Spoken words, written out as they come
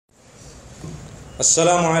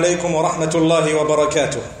السلام عليكم ورحمة الله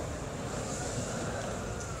وبركاته.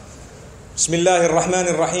 بسم الله الرحمن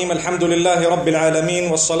الرحيم. الحمد لله رب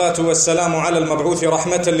العالمين، والصلاة والسلام على المبعوث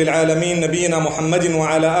رحمة للعالمين نبينا محمد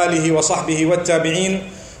وعلى آله وصحبه والتابعين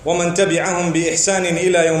ومن تبعهم بإحسان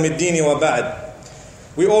إلى يوم الدين وبعد.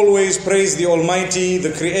 We always praise the Almighty,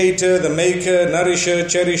 the Creator, the Maker, Nourisher,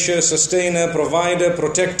 Cherisher, Sustainer, Provider,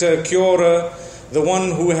 Protector, Curer, the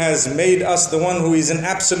one who has made us, the one who is in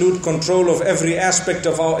absolute control of every aspect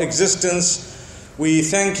of our existence. We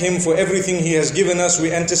thank Him for everything He has given us.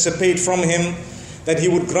 We anticipate from Him that He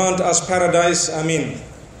would grant us paradise. Ameen.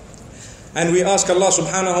 And we ask Allah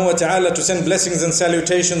subhanahu wa ta'ala to send blessings and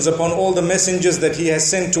salutations upon all the messengers that He has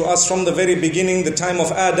sent to us from the very beginning, the time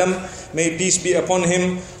of Adam. May peace be upon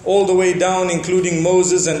him, all the way down, including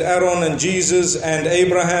Moses and Aaron and Jesus and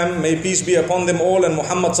Abraham. May peace be upon them all, and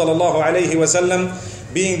Muhammad sallallahu alayhi wasallam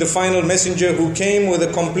being the final messenger who came with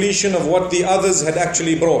the completion of what the others had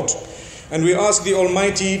actually brought. And we ask the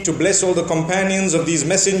Almighty to bless all the companions of these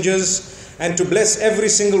messengers, and to bless every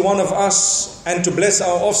single one of us, and to bless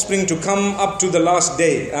our offspring to come up to the last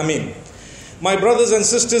day. Ameen. My brothers and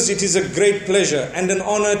sisters, it is a great pleasure and an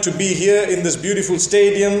honor to be here in this beautiful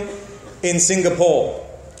stadium in Singapore.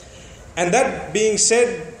 And that being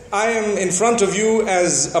said, I am in front of you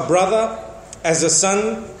as a brother, as a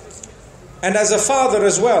son, and as a father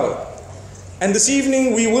as well. And this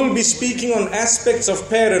evening we will be speaking on aspects of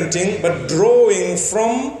parenting, but drawing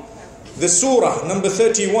from the surah number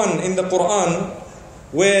 31 in the Quran,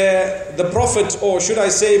 where the Prophet, or should I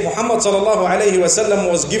say Muhammad sallallahu alayhi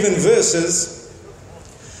wasallam, was given verses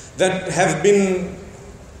that have been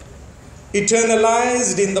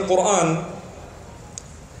eternalized in the Quran,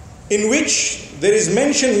 in which there is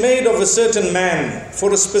mention made of a certain man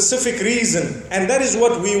for a specific reason, and that is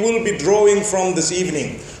what we will be drawing from this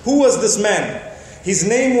evening. Who was this man? His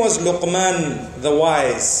name was Lukman the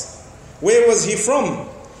wise. Where was he from?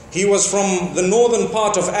 He was from the northern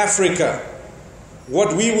part of Africa,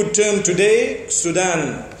 what we would term today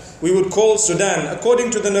Sudan. We would call Sudan.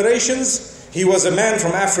 According to the narrations, he was a man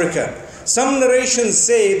from Africa. Some narrations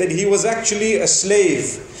say that he was actually a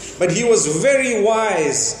slave, but he was very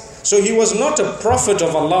wise. So he was not a prophet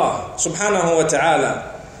of Allah subhanahu wa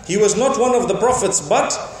ta'ala. He was not one of the prophets,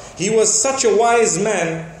 but he was such a wise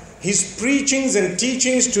man. His preachings and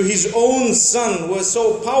teachings to his own son were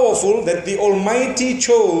so powerful that the Almighty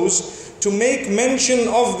chose to make mention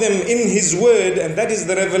of them in His word, and that is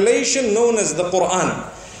the revelation known as the Quran.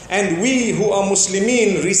 And we who are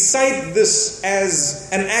Muslimin recite this as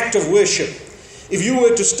an act of worship. If you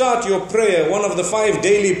were to start your prayer, one of the 5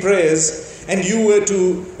 daily prayers, and you were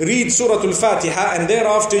to read Surah Al-Fatiha, and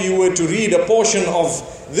thereafter you were to read a portion of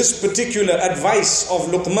this particular advice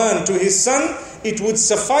of Luqman to his son, it would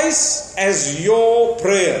suffice as your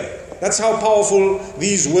prayer. That's how powerful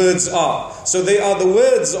these words are. So they are the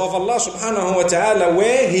words of Allah subhanahu wa ta'ala,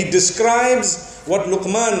 where He describes what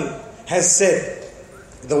Luqman has said,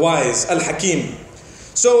 the wise, Al-Hakim.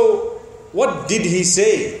 So what did he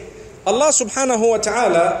say? Allah subhanahu wa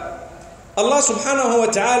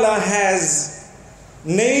ta'ala has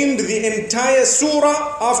named the entire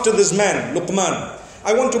surah after this man, Luqman.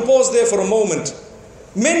 I want to pause there for a moment.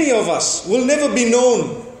 Many of us will never be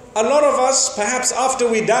known. A lot of us, perhaps after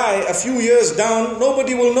we die, a few years down,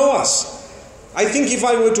 nobody will know us. I think if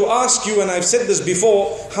I were to ask you, and I've said this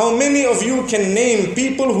before, how many of you can name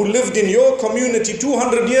people who lived in your community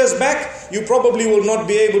 200 years back, you probably will not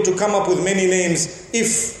be able to come up with many names,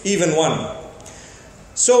 if even one.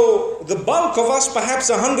 So the bulk of us, perhaps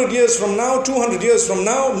 100 years from now, 200 years from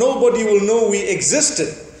now, nobody will know we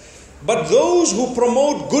existed. But those who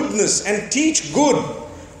promote goodness and teach good,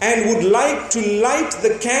 and would like to light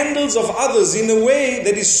the candles of others in a way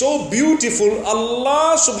that is so beautiful,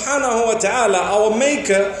 Allah subhanahu wa ta'ala, our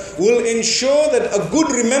Maker, will ensure that a good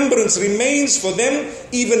remembrance remains for them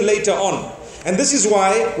even later on. And this is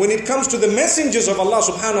why when it comes to the messengers of Allah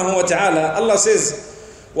subhanahu wa ta'ala, Allah says,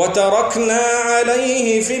 وَتَرَكْنَا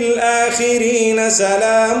عَلَيْهِ فِي الْآخِرِينَ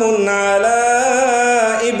سَلَامٌ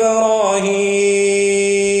عَلَىٰ إِبْرَاهِيمَ.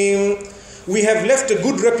 We have left a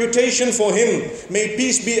good reputation for him. May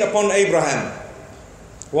peace be upon Abraham.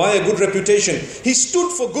 Why a good reputation? He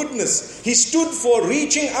stood for goodness. He stood for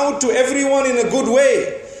reaching out to everyone in a good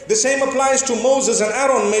way. The same applies to Moses and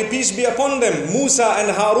Aaron. May peace be upon them. Musa and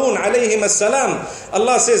Harun alayhim as-salam.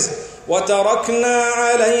 Allah says, وَتَرَكْنَا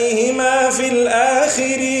عَلَيْهِمَا فِي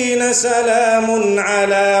الْآخِرِينَ سَلَامٌ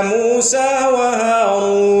عَلَى مُوسَى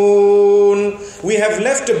وَهَارُونَ. we have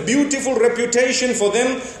left a beautiful reputation for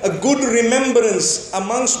them, a good remembrance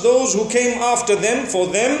amongst those who came after them for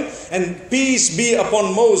them, and peace be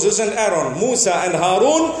upon Moses and Aaron, Musa and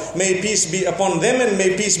Harun, may peace be upon them and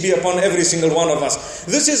may peace be upon every single one of us.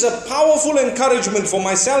 This is a powerful encouragement for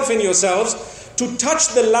myself and yourselves to touch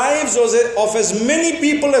the lives of as many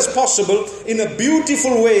people as possible in a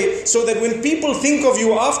beautiful way, so that when people think of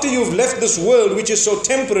you after you've left this world which is so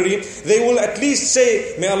temporary, they will at least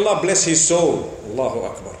say, may Allah bless his soul. Allahu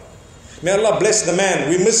Akbar. May Allah bless the man.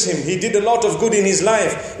 We miss him. He did a lot of good in his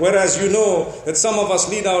life. Whereas you know that some of us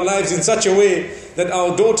lead our lives in such a way that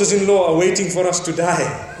our daughters-in-law are waiting for us to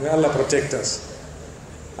die. May Allah protect us.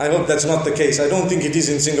 I hope that's not the case. I don't think it is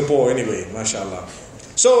in Singapore anyway, mashallah.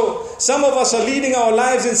 So, some of us are leading our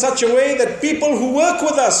lives in such a way that people who work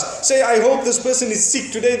with us say, I hope this person is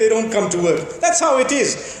sick today, they don't come to work. That's how it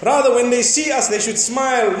is. Rather, when they see us, they should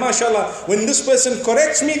smile, mashallah. When this person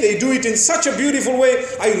corrects me, they do it in such a beautiful way.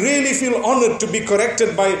 I really feel honored to be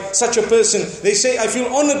corrected by such a person. They say, I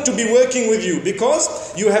feel honored to be working with you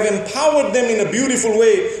because you have empowered them in a beautiful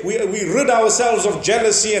way. We rid ourselves of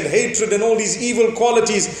jealousy and hatred and all these evil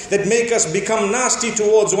qualities that make us become nasty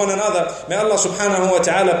towards one another. May Allah subhanahu wa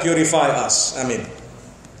ta'ala purify us. Amen.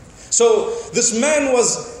 So this man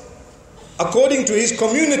was, according to his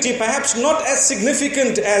community, perhaps not as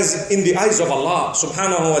significant as in the eyes of Allah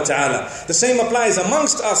subhanahu wa ta'ala. The same applies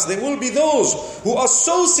amongst us. There will be those who are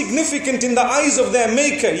so significant in the eyes of their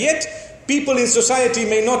maker, yet people in society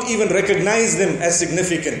may not even recognize them as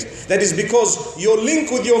significant. That is because your link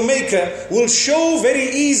with your maker will show very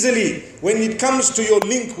easily when it comes to your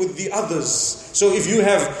link with the others. So if you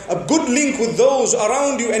have a good link with those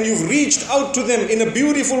around you and you've reached out to them in a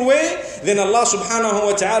beautiful way, then Allah subhanahu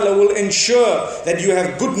wa ta'ala will ensure that you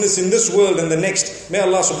have goodness in this world and the next. May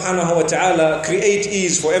Allah subhanahu wa ta'ala create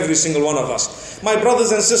ease for every single one of us. My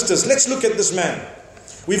brothers and sisters, let's look at this man.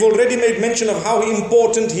 We've already made mention of how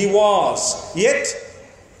important he was. Yet,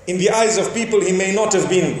 in the eyes of people, he may not have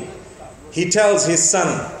been. He tells his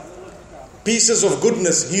son pieces of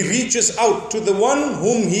goodness. He reaches out to the one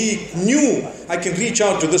whom he knew, I can reach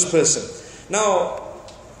out to this person. Now,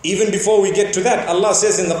 even before we get to that, Allah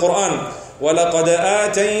says in the Quran, وَلَقَدْ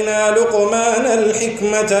آتَيْنَا لُقْمَانَ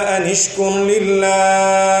الْحِكْمَةَ أَنِ اشْكُرْ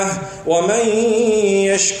لِلَّهِ وَمَنْ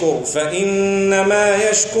يَشْكُرْ فَإِنَّمَا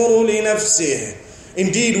يَشْكُرُ لِنَفْسِهِ.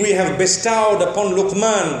 Indeed, we have bestowed upon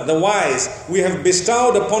Lukman, the wise, we have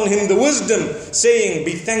bestowed upon him the wisdom, saying,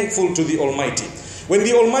 be thankful to the Almighty. When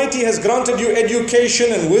the Almighty has granted you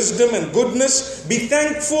education and wisdom and goodness, be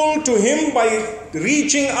thankful to Him by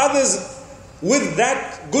reaching others with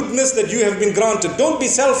that goodness that you have been granted. Don't be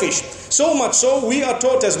selfish. So much so, we are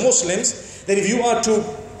taught as Muslims that if you are to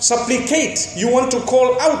supplicate, you want to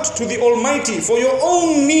call out to the Almighty for your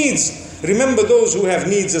own needs. Remember those who have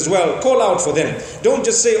needs as well. Call out for them. Don't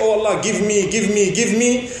just say, oh Allah, give me, give me, give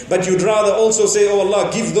me. But you'd rather also say, oh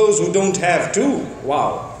Allah, give those who don't have too.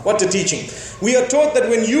 Wow, what a teaching. We are taught that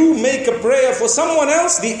when you make a prayer for someone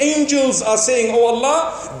else, the angels are saying, oh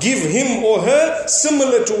Allah, give him or her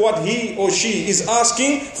similar to what he or she is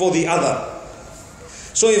asking for the other.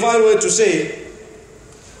 So if I were to say,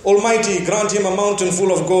 Almighty, grant him a mountain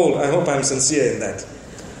full of gold. I hope I'm sincere in that.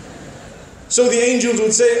 So the angels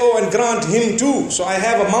would say, oh, and grant him too. So I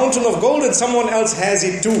have a mountain of gold and someone else has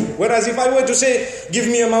it too. Whereas if I were to say, give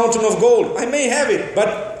me a mountain of gold, I may have it,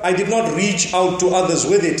 but I did not reach out to others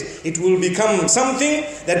with it. It will become something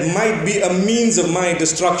that might be a means of my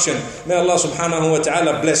destruction. May Allah subhanahu wa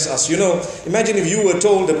ta'ala bless us. You know, imagine if you were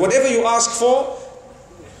told that whatever you ask for,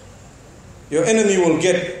 your enemy will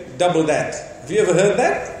get double that. Have you ever heard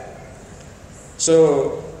that?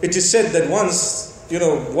 So it is said that once, you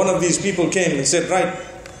know, one of these people came and said, right,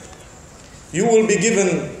 you will be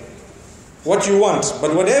given what you want,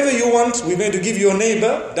 but whatever you want, we're going to give your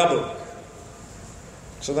neighbor double.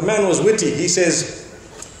 So the man was witty. He says,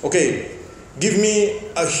 okay, give me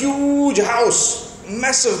a huge house,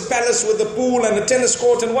 massive palace with a pool and a tennis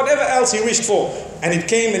court and whatever else he wished for. And it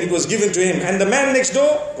came and it was given to him. And the man next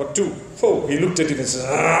door got two. Oh, he looked at it and said,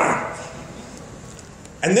 ah.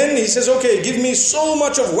 And then he says, okay, give me so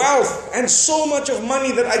much of wealth and so much of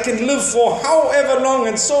money that I can live for however long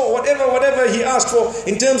and so whatever he asked for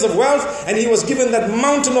in terms of wealth. And he was given that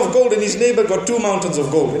mountain of gold and his neighbor got 2 mountains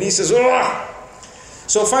of gold. And he says, ah.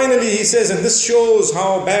 So finally he says, and this shows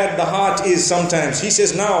how bad the heart is sometimes. He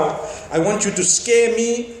says, now I want you to scare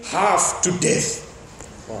me half to death.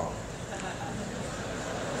 Wow.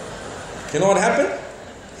 You know what happened?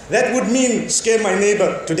 That would mean scare my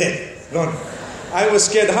neighbor to death. Gone. I was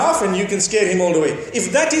scared half and you can scare him all the way.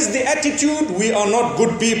 If that is the attitude, we are not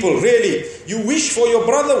good people, really. You wish for your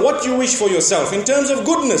brother what you wish for yourself in terms of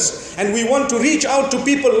goodness. And we want to reach out to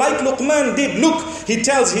people like Lukman did. Look, he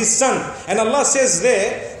tells his son. And Allah says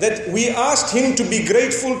there that we asked him to be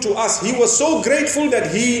grateful to us. He was so grateful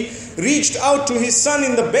that he reached out to his son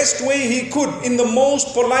in the best way he could, in the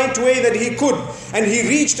most polite way that he could. And he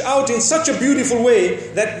reached out in such a beautiful way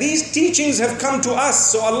that these teachings have come to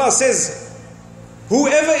us. So Allah says,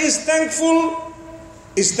 whoever is thankful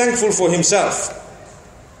for himself.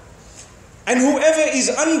 And whoever is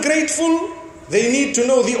ungrateful, they need to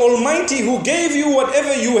know the Almighty who gave you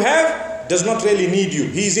whatever you have does not really need you.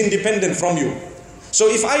 He is independent from you. So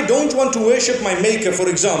if I don't want to worship my Maker, for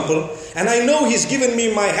example, and I know He's given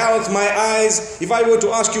me my health, my eyes, if I were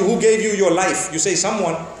to ask you, who gave you your life? You say,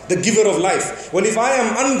 someone, the giver of life. Well, if I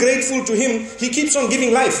am ungrateful to Him, He keeps on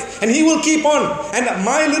giving life, and He will keep on. And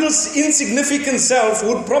my little insignificant self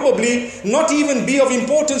would probably not even be of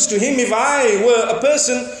importance to Him if I were a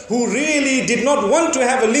person who really did not want to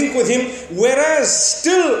have a link with Him, whereas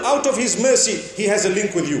still out of His mercy, He has a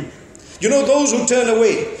link with you. You know, those who turn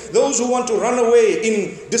away, those who want to run away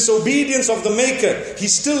in disobedience of the Maker, He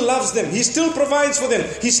still loves them. He still provides for them.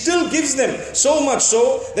 He still gives them. So much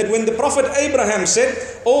so that when the Prophet Abraham said,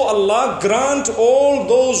 "Oh Allah, grant all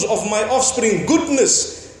those of my offspring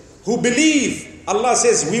goodness who believe," Allah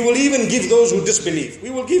says, we will even give those who disbelieve.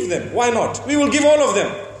 We will give them. Why not? We will give all of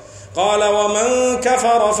them. قَالَ وَمَنْ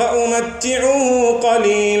كَفَرَ فَأُمَتِّعُهُ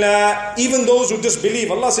قَلِيلًا. Even those who disbelieve,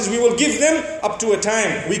 Allah says we will give them up to a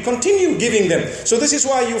time. We continue giving them. So this is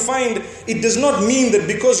why you find it does not mean that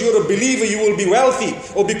because you're a believer you will be wealthy,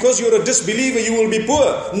 or because you're a disbeliever you will be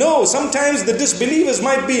poor. No, sometimes the disbelievers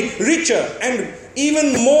might be richer and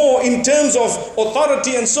even more in terms of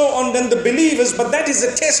authority and so on than the believers, but that is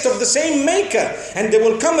a test of the same Maker. And there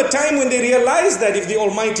will come a time when they realize that, if the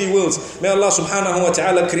Almighty wills. May Allah subhanahu wa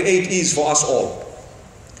ta'ala create ease for us all.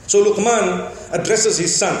 So Luqman addresses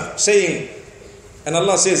his son saying, and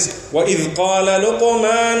Allah says, وَإِذْ قَالَ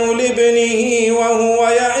لُقْمَانُ لِابْنِهِ وَهُوَ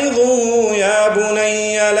يَعِظُهُ يَا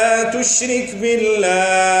بُنَيَّ لَا تُشْرِكْ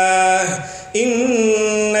بِاللَّهِ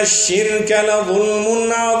إِنَّ الشِّرْكَ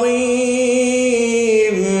لَظُلْمٌ عَظِيمٌ.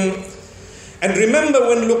 And remember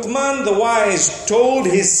when Luqman the wise told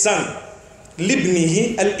his son,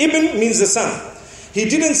 Libnihi, al-ibn means the son. He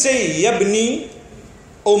didn't say, Yabni,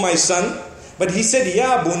 oh my son, but he said,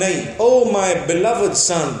 Ya bunay, oh my beloved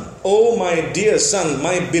son, oh my dear son,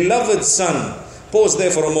 my beloved son. Pause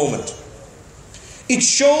there for a moment. It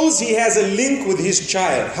shows he has a link with his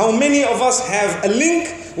child. How many of us have a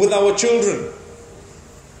link with our children?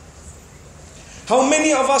 How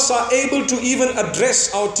many of us are able to even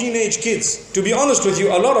address our teenage kids? To be honest with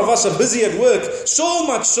you, a lot of us are busy at work, so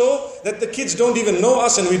much so that the kids don't even know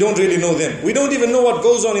us and we don't really know them. We don't even know what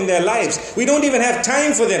goes on in their lives. We don't even have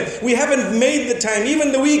time for them. We haven't made the time.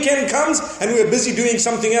 Even the weekend comes and we're busy doing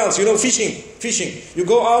something else. You know, fishing. You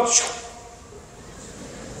go out,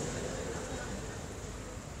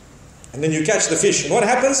 and then you catch the fish. And what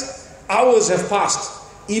happens? Hours have passed.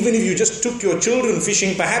 Even if you just took your children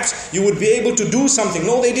fishing, perhaps you would be able to do something.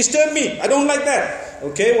 No, they disturb me. I don't like that.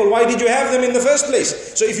 Okay, well, why did you have them in the first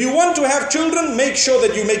place? So if you want to have children, make sure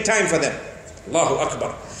that you make time for them. Allahu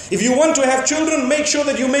Akbar. If you want to have children, make sure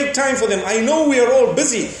that you make time for them. I know we are all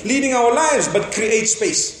busy leading our lives, but create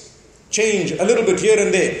space. Change a little bit here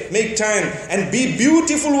and there. Make time and be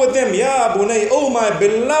beautiful with them. Ya bunay, oh my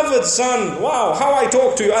beloved son. Wow, how I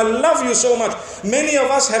talk to you. I love you so much. Many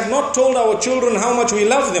of us have not told our children how much we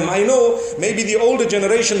love them. I know maybe the older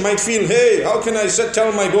generation might feel, hey, how can I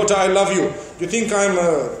tell my daughter I love you? Do you think I'm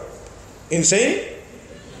insane?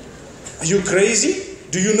 Are you crazy?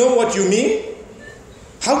 Do you know what you mean?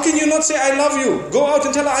 How can you not say I love you? Go out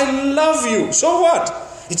and tell her I love you. So what?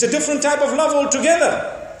 It's a different type of love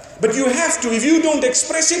altogether. But you have to. If you don't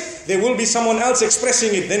express it, there will be someone else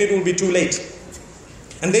expressing it. Then it will be too late.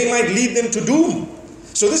 And they might lead them to doom.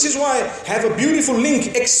 So this is why have a beautiful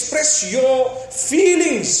link. Express your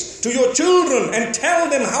feelings to your children and tell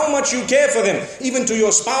them how much you care for them. Even to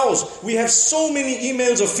your spouse. We have so many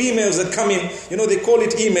emails of females that come in. You know, they call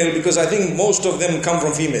it email because I think most of them come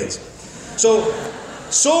from females.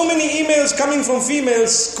 So many emails coming from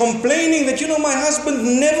females complaining that, you know, my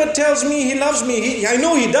husband never tells me he loves me. I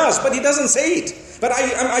know he does, but he doesn't say it. But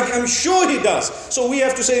I'm sure he does. So we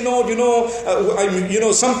have to say, no,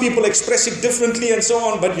 some people express it differently and so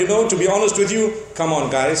on. But, to be honest with you, come on,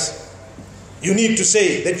 guys. You need to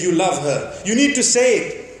say that you love her. You need to say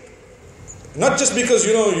it. Not just because,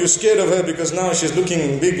 you're scared of her because now she's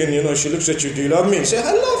looking big and, she looks at you. Do you love me? Say,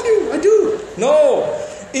 I love you. I do. No.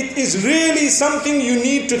 It is really something you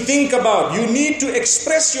need to think about. You need to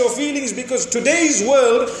express your feelings, because today's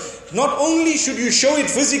world, not only should you show it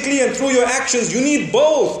physically and through your actions, you need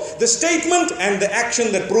both the statement and the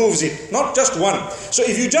action that proves it, not just one. So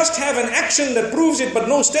if you just have an action that proves it but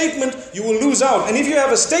no statement, you will lose out. And if you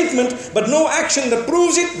have a statement but no action that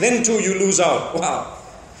proves it, then too you lose out. Wow.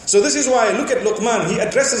 So this is why, look at Lukman. He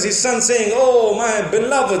addresses his son saying, "Oh, my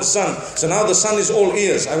beloved son." So now the son is all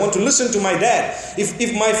ears. I want to listen to my dad.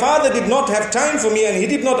 If my father did not have time for me and he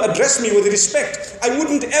did not address me with respect, I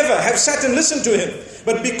wouldn't ever have sat and listened to him.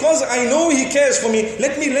 But because I know he cares for me,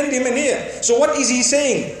 let me lend him an ear. So what is he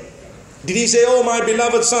saying? Did he say, "Oh, my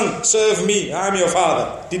beloved son, serve me, I'm your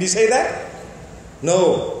father"? Did he say that?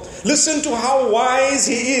 No. Listen to how wise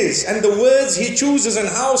he is and the words he chooses and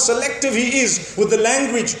how selective he is with the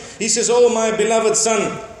language. He says, "Oh, my beloved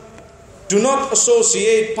son, do not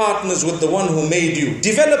associate partners with the one who made you.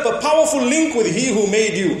 Develop a powerful link with he who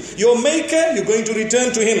made you. Your maker, you're going to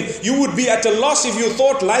return to him. You would be at a loss if you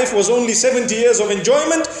thought life was only 70 years of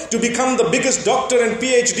enjoyment, to become the biggest doctor and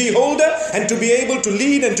PhD holder, and to be able to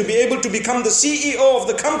lead and to be able to become the CEO of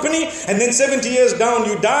the company, and then 70 years down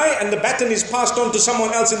you die and the baton is passed on to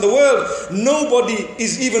someone else in the world. Nobody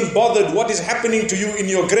is even bothered what is happening to you in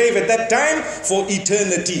your grave at that time for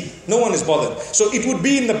eternity. No one is bothered. So it would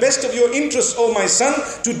be in the best of your interest, oh my son,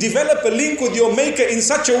 to develop a link with your maker in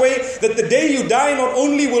such a way that the day you die, not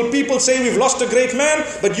only will people say we've lost a great man,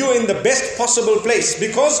 but you're in the best possible place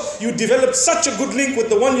because you developed such a good link with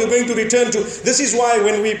the one you're going to return to. This is why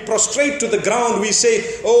when we prostrate to the ground, we say,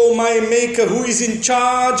 "Oh my maker who is in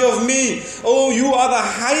charge of me. Oh, you are the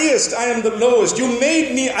highest, I am the lowest. You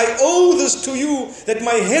made me, I owe this to you, that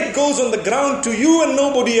my head goes on the ground to you and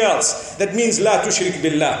nobody else." That means la tushrik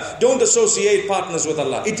billah. Don't associate partners with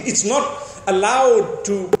Allah. It's not allowed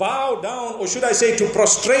to bow down, or should I say to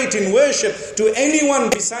prostrate in worship to anyone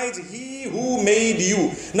besides he who made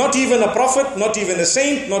you. Not even a prophet, not even a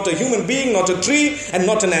saint, not a human being, not a tree, and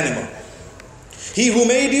not an animal. He who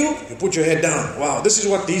made you, you put your head down. Wow, this is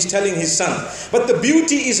what he's telling his son. But the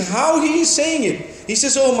beauty is how he is saying it. He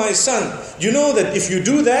says, "Oh my son, you know that if you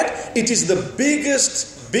do that, it is the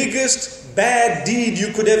biggest bad deed you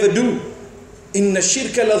could ever do. Inna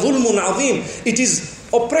shirka la dhulmun azim. It is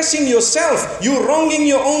oppressing yourself. You're wronging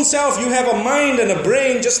your own self. You have a mind and a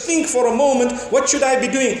brain. Just think for a moment, what should I be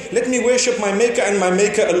doing? Let me worship my maker and my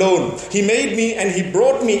maker alone. He made me and he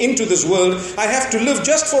brought me into this world. I have to live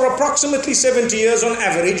just for approximately 70 years on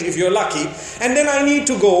average, if you're lucky. And then I need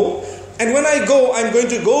to go. And when I go, I'm going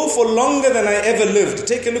to go for longer than I ever lived.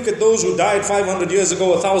 Take a look at those who died 500 years ago,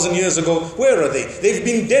 1,000 years ago. Where are they? They've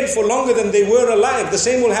been dead for longer than they were alive. The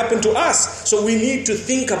same will happen to us. So we need to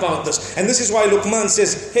think about this. And this is why Lukman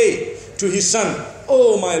says, hey, to his son,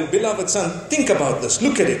 "Oh, my beloved son, think about this.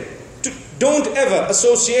 Look at it. Don't ever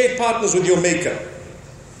associate partners with your maker.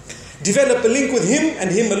 Develop a link with him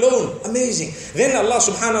and him alone." Amazing. Then Allah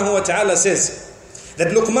subhanahu wa ta'ala says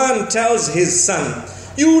that Lukman tells his son,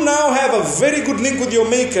 "You now have a very good link with your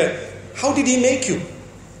maker. How did he make you?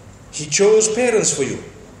 He chose parents for you.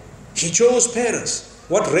 He chose parents.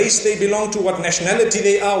 What race they belong to, what nationality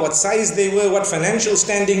they are, what size they were, what financial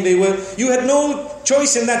standing they were. You had no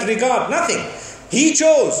choice in that regard. Nothing. He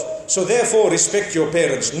chose. So therefore respect your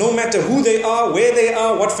parents. No matter who they are, where they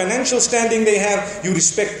are, what financial standing they have, you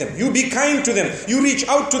respect them. You be kind to them. You reach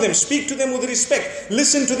out to them. Speak to them with respect.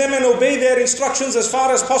 Listen to them and obey their instructions as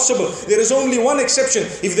far as possible. There is only one exception.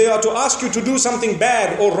 If they are to ask you to do something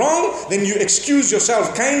bad or wrong, then you excuse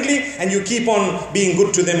yourself kindly and you keep on being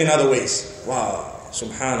good to them in other ways." Wow.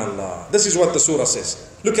 Subhanallah. This is what the surah says.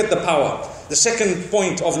 Look at the power. The second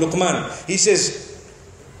point of Lukman. He says,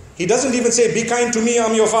 he doesn't even say, "Be kind to me,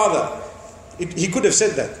 I'm your father." He could have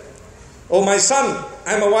said that. "Oh my son,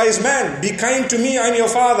 I'm a wise man. Be kind to me, I'm your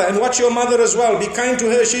father. And watch your mother as well. Be kind to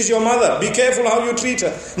her, she's your mother. Be careful how you treat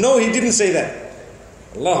her." No, he didn't say that.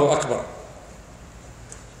 Allahu Akbar.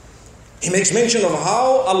 He makes mention of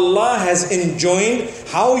how Allah has enjoined,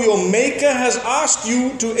 how your maker has asked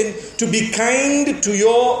you to be kind to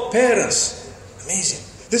your parents. Amazing.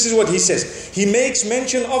 This is what he says. He makes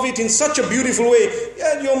mention of it in such a beautiful way.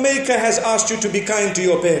 Yeah, your maker has asked you to be kind to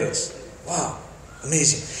your parents. Wow,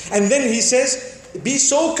 amazing. And then he says, be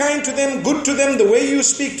so kind to them, good to them, the way you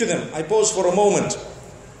speak to them. I pause for a moment.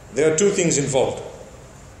 There are two things involved.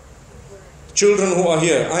 Children who are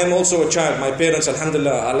here, I am also a child. My parents,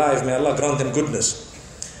 alhamdulillah, are alive. May Allah grant them goodness.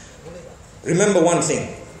 Remember one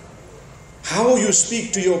thing. How you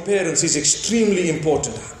speak to your parents is extremely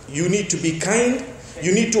important. You need to be kind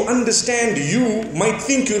You need to understand you might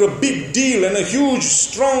think you're a big deal and a huge,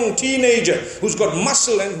 strong teenager who's got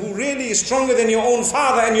muscle and who really is stronger than your own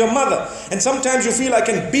father and your mother. And sometimes you feel I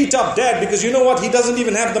can beat up dad because you know what? He doesn't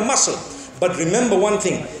even have the muscle. But remember one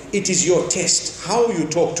thing, it is your test, how you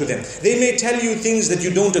talk to them. They may tell you things that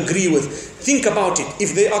you don't agree with. Think about it.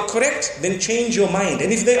 If they are correct, then change your mind.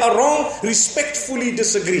 And if they are wrong, respectfully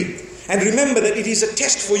disagree. And remember that it is a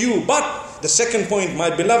test for you. But the second point, my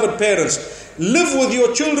beloved parents, live with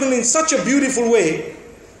your children in such a beautiful way.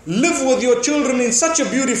 Live with your children in such a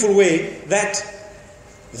beautiful way that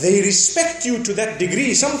they respect you to that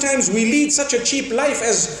degree. Sometimes we lead such a cheap life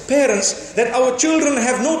as parents that our children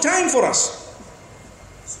have no time for us.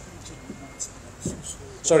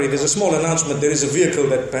 Sorry, there's a small announcement. There is a vehicle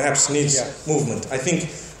that perhaps needs movement. I think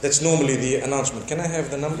that's normally the announcement. Can I have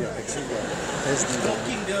the number?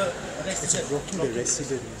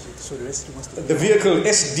 The vehicle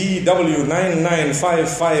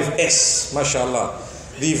SDW9955S, mashallah.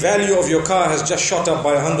 The value of your car has just shot up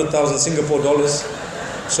by 100,000 Singapore dollars.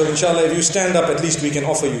 So inshallah, if you stand up, at least we can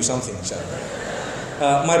offer you something,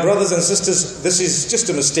 inshallah. My brothers and sisters, this is just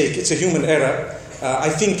a mistake. It's a human error. I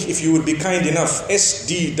think if you would be kind enough,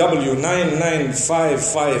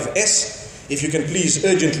 SDW9955S, if you can please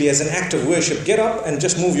urgently as an act of worship, get up and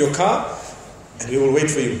just move your car and we will wait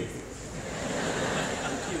for you.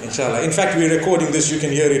 Inshallah. In fact, we're recording this. You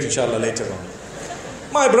can hear it, inshallah, later on.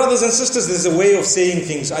 My brothers and sisters, there's a way of saying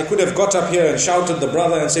things. I could have got up here and shouted the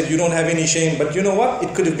brother and said, you don't have any shame. But you know what?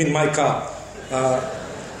 It could have been my car.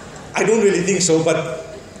 I don't really think so, but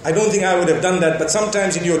I don't think I would have done that. But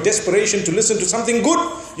sometimes in your desperation to listen to something good,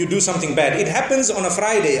 you do something bad. It happens on a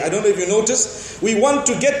Friday. I don't know if you noticed. We want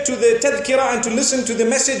to get to the tadhkirah and to listen to the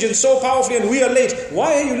message and so powerfully, and we are late.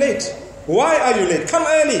 Why are you late? Why are you late? Come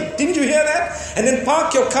early. Didn't you hear that? And then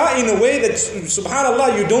park your car in a way that,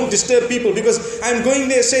 subhanallah, you don't disturb people. Because I'm going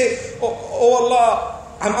there, say, oh Allah,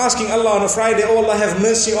 I'm asking Allah on a Friday, oh Allah, have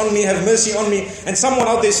mercy on me, have mercy on me. And someone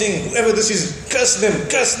out there saying, whoever this is, curse them,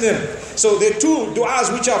 curse them. So there are two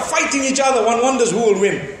du'as which are fighting each other. One wonders who will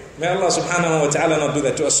win. May Allah subhanahu wa ta'ala not do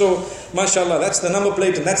that to us. So, mashallah, that's the number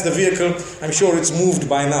plate and that's the vehicle. I'm sure it's moved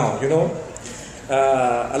by now, you know.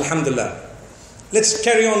 Alhamdulillah. Let's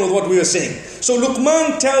carry on with what we were saying. So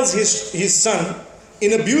Lukman tells his son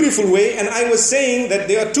in a beautiful way, and I was saying that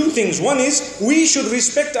there are two things. One is, we should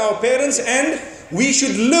respect our parents and we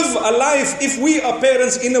should live a life, if we are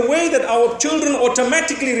parents, in a way that our children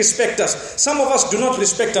automatically respect us. Some of us do not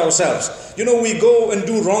respect ourselves. You know, we go and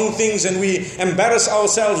do wrong things and we embarrass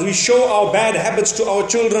ourselves. We show our bad habits to our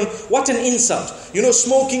children. What an insult. You know,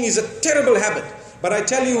 smoking is a terrible habit. But I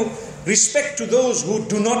tell you, respect to those who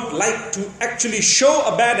do not like to actually show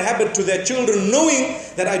a bad habit to their children, knowing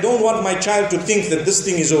that I don't want my child to think that this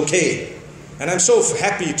thing is okay. And I'm so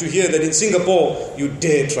happy to hear that in Singapore, you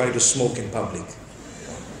dare try to smoke in public.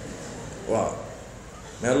 Wow.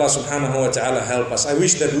 May Allah subhanahu wa ta'ala help us. I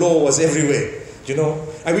wish that law was everywhere. You know,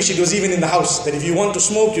 I wish it was even in the house, that if you want to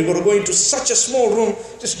smoke, you've got to go into such a small room,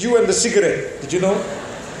 just you and the cigarette. Did you know?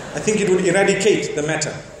 I think it would eradicate the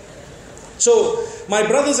matter. So, my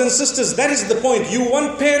brothers and sisters, that is the point. You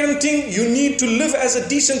want parenting, you need to live as a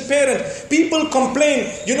decent parent. People complain,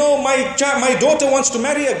 you know, my daughter wants to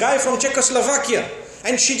marry a guy from Czechoslovakia.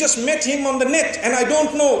 And she just met him on the net. And I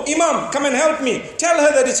don't know. Imam, come and help me. Tell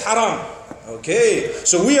her that it's haram. Okay.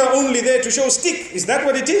 So we are only there to show stick. Is that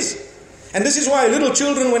what it is? And this is why little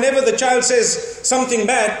children, whenever the child says something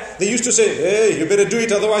bad, they used to say, hey, you better do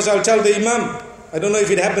it, otherwise I'll tell the Imam. I don't know if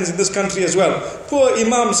it happens in this country as well. Poor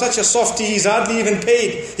Imam, such a softie, he's hardly even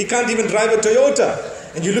paid. He can't even drive a Toyota.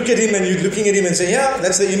 And you look at him and you're looking at him and say, yeah,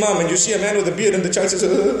 that's the Imam. And you see a man with a beard and the child says,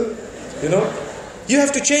 you know. You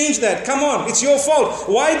have to change that. Come on, it's your fault.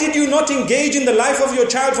 Why did you not engage in the life of your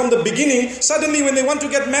child from the beginning? Suddenly when they want to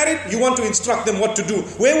get married, you want to instruct them what to do.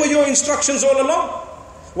 Where were your instructions all along?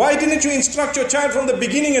 Why didn't you instruct your child from the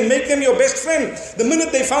beginning and make them your best friend? The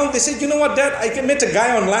minute they found, they said, you know what, Dad, I met a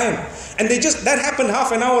guy online. And that happened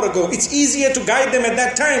half an hour ago. It's easier to guide them at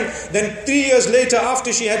that time than 3 years later,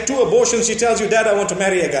 after she had 2 abortions, she tells you, Dad, I want to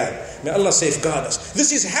marry a guy. May Allah safeguard us.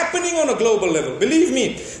 This is happening on a global level. Believe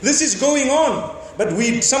me, this is going on. But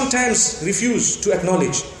we sometimes refuse to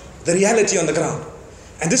acknowledge the reality on the ground.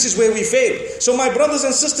 And this is where we fail. So my brothers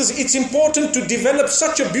and sisters, it's important to develop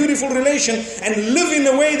such a beautiful relation and live in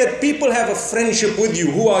a way that people have a friendship with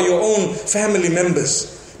you who are your own family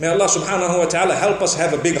members. May Allah subhanahu wa ta'ala help us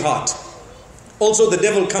have a big heart. Also, the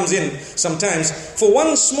devil comes in sometimes. For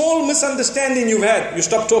one small misunderstanding you've had, you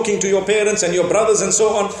stop talking to your parents and your brothers and so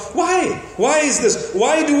on. Why? Why is this?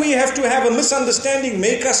 Why do we have to have a misunderstanding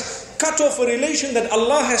make us cut off a relation that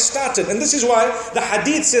Allah has started. And this is why the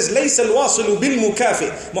hadith says, لَيْسَ الْوَاصِلُ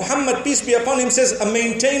بِالْمُكَافِئ. Muhammad, peace be upon him, says a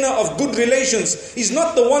maintainer of good relations is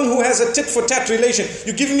not the one who has a tit for tat relation.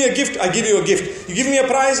 You give me a gift, I give you a gift. You give me a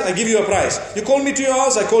prize, I give you a prize. You call me to your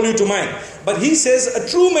house, I call you to mine. But he says a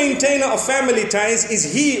true maintainer of family ties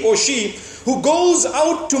is he or she who goes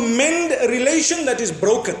out to mend a relation that is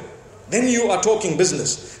broken. Then you are talking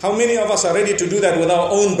business. How many of us are ready to do that with our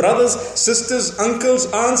own brothers, sisters, uncles,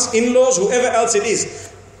 aunts, in-laws, whoever else it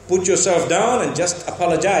is? Put yourself down and just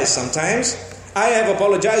apologize sometimes. I have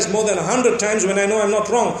apologized more than 100 times when I know I'm not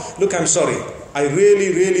wrong. Look, I'm sorry. I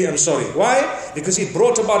really, really am sorry. Why? Because it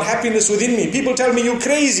brought about happiness within me. People tell me, you're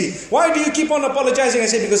crazy. Why do you keep on apologizing? I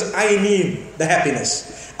say, because I need the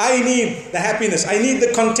happiness. I need the happiness. I need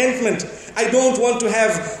the contentment. I don't want to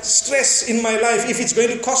have stress in my life. If it's going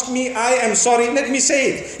to cost me, I am sorry. Let me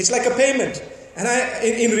say it. It's like a payment. And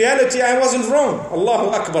in reality, I wasn't wrong.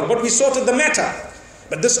 Allahu Akbar. But we sorted the matter.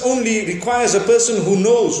 But this only requires a person who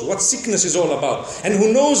knows what sickness is all about and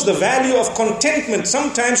who knows the value of contentment,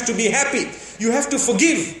 sometimes to be happy. You have to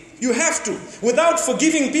forgive. You have to. Without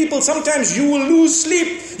forgiving people, sometimes you will lose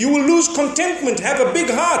sleep. You will lose contentment. Have a big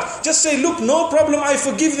heart. Just say, look, no problem, I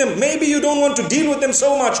forgive them. Maybe you don't want to deal with them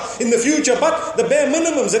so much in the future, but the bare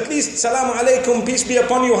minimums, at least, Salamu alaikum, peace be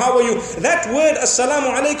upon you, how are you? That word,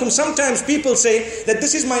 Assalamu alaikum, sometimes people say that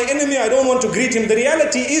this is my enemy, I don't want to greet him. The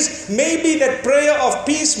reality is, maybe that prayer of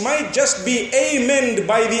peace might just be amened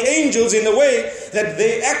by the angels in a way that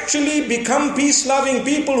they actually become peace-loving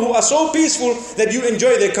people who are so peaceful that you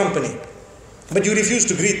enjoy their company. But you refuse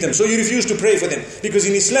to greet them, so you refuse to pray for them. Because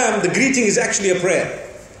in Islam, the greeting is actually a prayer.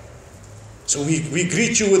 So we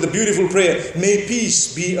greet you with a beautiful prayer. May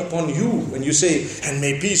peace be upon you. When you say, and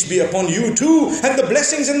may peace be upon you too, and the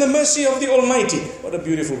blessings and the mercy of the Almighty. What a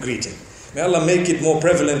beautiful greeting. May Allah make it more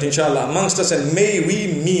prevalent, inshallah, amongst us, and may we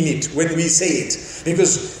mean it when we say it.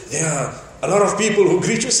 Because there are a lot of people who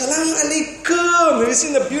greet you, Salaam alaikum. Have you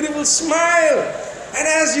seen the beautiful smile? And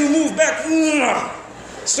as you move back,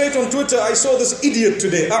 straight on Twitter, I saw this idiot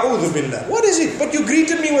today. A'udhu billah. What is it? But you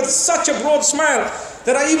greeted me with such a broad smile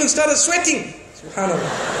that I even started sweating. Subhanallah.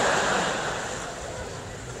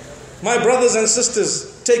 My brothers and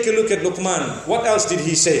sisters, take a look at Lukman. What else did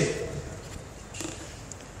he say?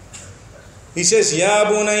 He says, Ya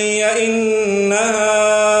bunayya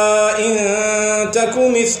innaha in taku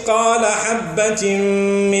mithqala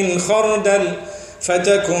habbatin min khardal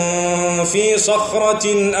فتكن في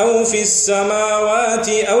صخرة أو في السماوات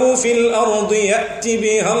أو في الأرض يأت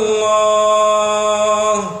بها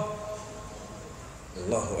الله.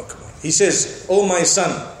 Allahu Akbar. He says, oh my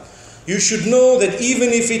son, you should know that even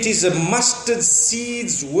if it is a mustard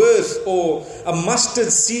seed's worth or a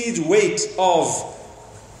mustard seed weight of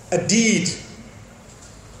a deed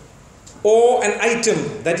or an item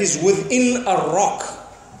that is within a rock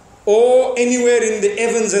or anywhere in the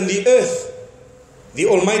heavens and the earth, the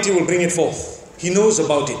Almighty will bring it forth. He knows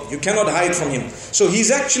about it. You cannot hide from Him. So He's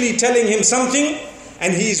actually telling him something,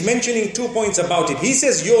 and He is mentioning 2 points about it. He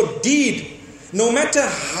says, your deed, no matter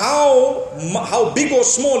how big or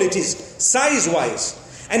small it is, size-wise,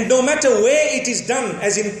 and no matter where it is done,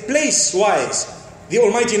 as in place-wise, the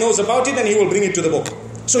Almighty knows about it and He will bring it to the book.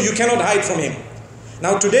 So you cannot hide from Him.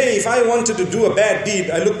 Now today, if I wanted to do a bad deed,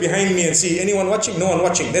 I look behind me and see, anyone watching? No one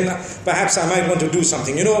watching. Then perhaps I might want to do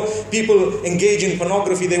something. You know, people engage in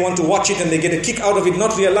pornography, they want to watch it and they get a kick out of it,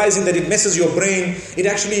 not realizing that it messes your brain. It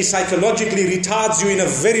actually psychologically retards you in a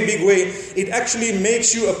very big way. It actually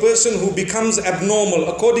makes you a person who becomes abnormal.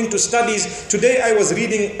 According to studies, today I was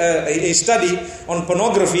reading a study on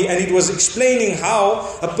pornography, and it was explaining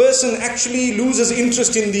how a person actually loses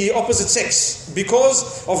interest in the opposite sex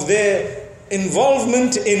because of their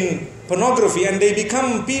involvement in pornography, and they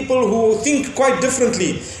become people who think quite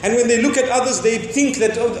differently. And when they look at others, they think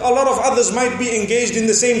that a lot of others might be engaged in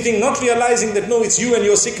the same thing, not realizing that no, it's you and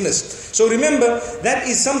your sickness. So remember, that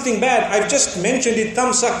is something bad. I've just mentioned it,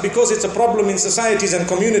 tamsak, because it's a problem in societies and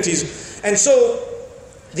communities. And so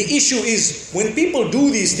the issue is, when people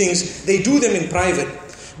do these things, they do them in private.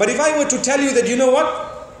 But if I were to tell you that, you know what?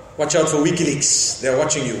 Watch out for WikiLeaks. They're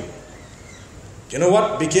watching you. You know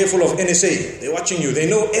what? Be careful of NSA. They're watching you. They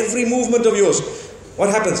know every movement of yours. What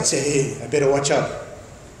happens? I say, hey, I better watch out.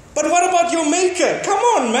 But what about your Maker? Come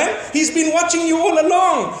on, man. He's been watching you all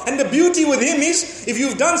along. And the beauty with Him is, if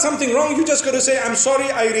you've done something wrong, you just got to say, I'm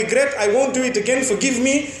sorry, I regret, I won't do it again, forgive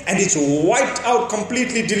me. And it's wiped out,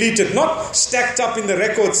 completely deleted. Not stacked up in the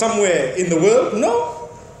record somewhere in the world. No.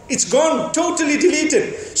 It's gone, totally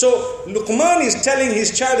deleted. So Lukman is telling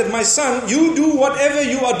his child that, my son, you do whatever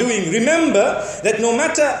you are doing. Remember that no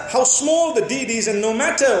matter how small the deed is and no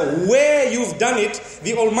matter where you've done it,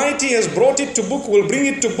 the Almighty has brought it to book, will bring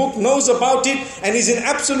it to book, knows about it, and is in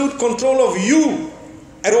absolute control of you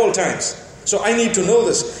at all times. So I need to know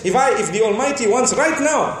this. If the Almighty wants right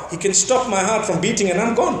now, He can stop my heart from beating and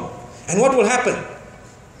I'm gone. And what will happen?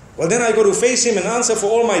 Well, then I go to face Him and answer for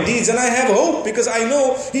all my deeds, and I have hope because I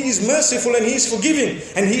know He is merciful and He is forgiving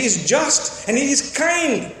and He is just and He is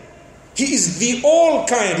kind. He is the all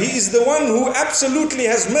kind. He is the one who absolutely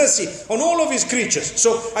has mercy on all of His creatures.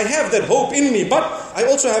 So I have that hope in me, but I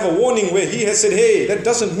also have a warning where He has said, hey, that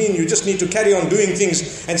doesn't mean you just need to carry on doing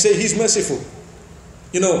things and say He's merciful.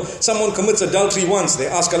 You know, someone commits adultery once, they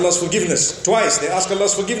ask Allah's forgiveness. Twice, they ask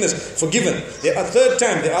Allah's forgiveness, forgiven. A third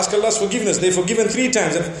time, they ask Allah's forgiveness, they're forgiven 3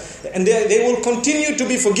 times. And they will continue to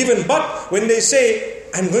be forgiven. But when they say,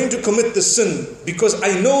 I'm going to commit the sin because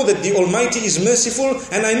I know that the Almighty is merciful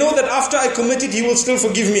and I know that after I commit it, He will still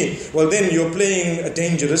forgive me. Well, then you're playing a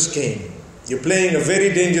dangerous game. You're playing a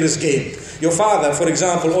very dangerous game. Your father, for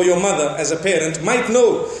example, or your mother as a parent might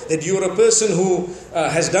know that you're a person who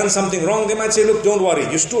has done something wrong. They might say, look, don't worry.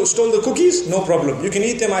 You stole the cookies? No problem. You can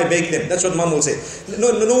eat them, I bake them. That's what mom will say.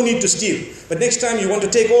 No need to steal. But next time you want to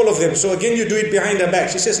take all of them. So again you do it behind her back.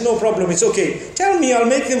 She says, no problem, it's okay. Tell me, I'll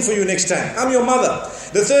make them for you next time. I'm your mother.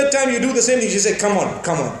 The third time you do the same thing, she says, come on.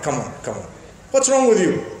 What's wrong with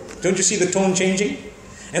you? Don't you see the tone changing?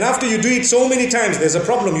 And after you do it so many times, there's a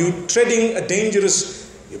problem. You're treading a dangerous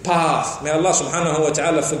path. May Allah subhanahu wa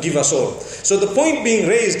ta'ala forgive us all. So the point being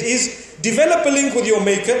raised is, develop a link with your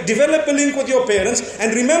Maker, develop a link with your parents,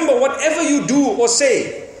 and remember, whatever you do or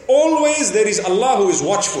say, always there is Allah who is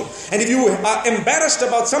watchful. And if you are embarrassed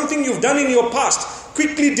about something you've done in your past,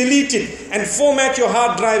 quickly delete it and format your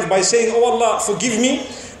hard drive by saying, oh Allah, forgive me,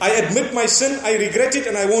 I admit my sin, I regret it,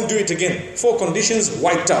 and I won't do it again. 4 conditions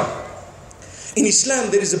wiped out. In Islam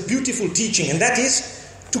there is a beautiful teaching, and that is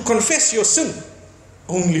to confess your sin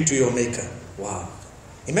only to your Maker. Wow.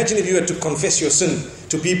 Imagine if you had to confess your sin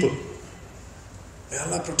to people. May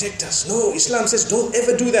Allah protect us. No, Islam says don't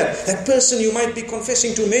ever do that. That person you might be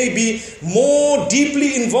confessing to may be more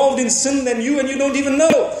deeply involved in sin than you, and you don't even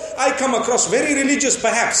know. I come across very religious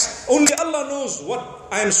perhaps. Only Allah knows what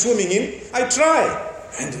I am swimming in. I try.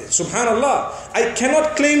 And subhanallah, I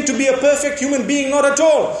cannot claim to be a perfect human being, not at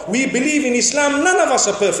all. We believe in Islam, none of us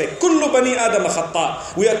are perfect. Kullu bani Adam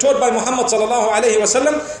khata. We are taught by Muhammad sallallahu alayhi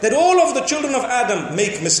wasallam that all of the children of Adam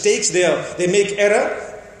make mistakes, they make error.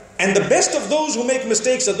 And the best of those who make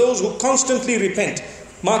mistakes are those who constantly repent.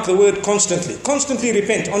 Mark the word constantly. Constantly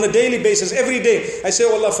repent on a daily basis, every day. I say,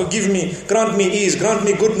 oh Allah, forgive me, grant me ease, grant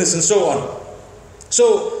me goodness, and so on.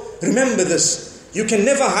 So remember this. You can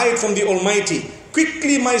never hide from the Almighty.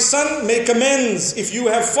 Quickly, my son, make amends. If you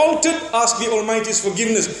have faulted, ask the Almighty's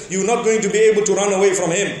forgiveness. You're not going to be able to run away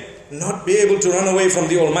from Him. Not be able to run away from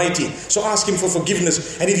the Almighty. So ask Him for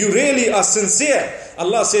forgiveness. And if you really are sincere,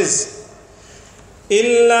 Allah says,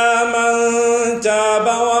 إِلَّا مَنْ تَابَ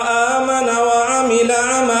وَآمَنَ وَعَمِلَ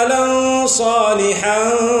عَمَلًا صَالِحًا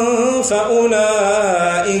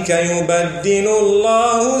فَأُولَئِكَ يُبَدِّلُ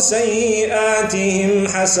اللَّهُ سَيِّئَاتِهِمْ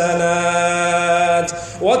حَسَنَاتٍ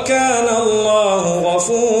وَكَانَ اللَّهُ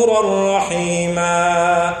غَفُورًا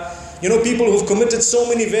رَحِيمًا. You know, people who've committed so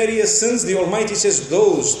many various sins, the Almighty says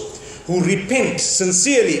those who repent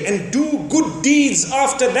sincerely and do good deeds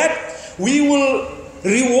after that, we will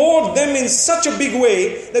reward them in such a big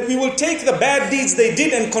way that we will take the bad deeds they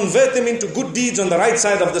did and convert them into good deeds on the right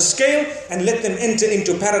side of the scale and let them enter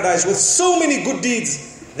into paradise with so many good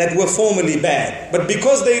deeds that were formerly bad. But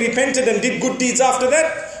because they repented and did good deeds after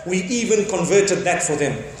that, we even converted that for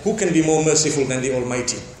them. Who can be more merciful than the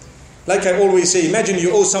Almighty? Like I always say, imagine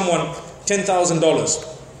you owe someone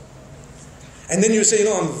 $10,000. And then you say,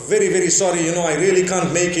 I'm very, very sorry, I really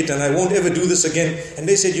can't make it and I won't ever do this again. And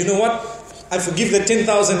they said, you know what? I forgive the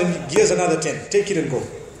 10,000 and here's another 10. Take it and go.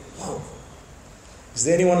 Wow. Is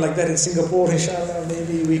there anyone like that in Singapore, inshallah?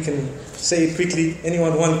 Maybe we can say it quickly.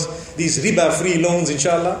 Anyone want these riba-free loans,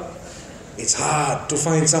 inshallah? It's hard to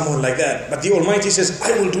find someone like that. But the Almighty says,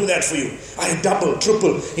 I will do that for you. I double,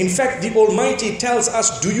 triple. In fact, the Almighty tells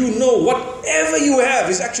us, do you know whatever you have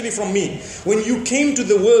is actually from me? When you came to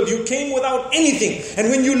the world, you came without anything. And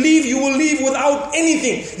when you leave, you will leave without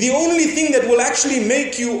anything. The only thing that will actually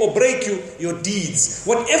make you or break you, your deeds.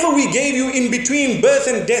 Whatever we gave you in between birth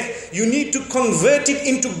and death, you need to convert it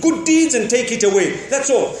into good deeds and take it away. That's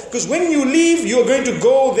all. Because when you leave, you're going to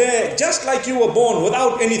go there just like you were born,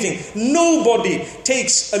 without anything. No nobody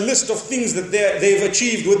takes a list of things that they've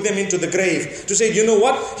achieved with them into the grave to say, you know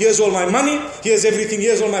what, here's all my money, here's everything,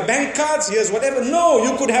 here's all my bank cards, here's whatever. No,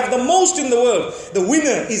 you could have the most in the world. The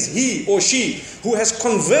winner is he or she who has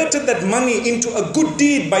converted that money into a good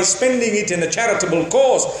deed by spending it in a charitable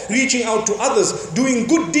cause, reaching out to others, doing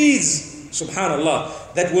good deeds.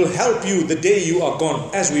 Subhanallah, that will help you the day you are gone,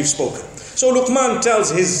 as we've spoken. So Lukman tells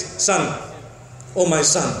his son, "Oh my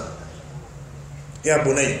son, Ya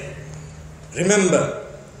Bunay, remember,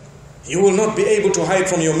 you will not be able to hide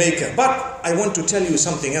from your maker. But I want to tell you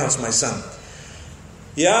something else, my son.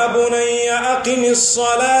 Ya Bunayya aqimis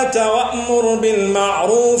salata wa'mur bil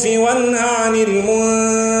ma'ruf wanha 'anil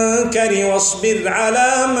munkari wasbir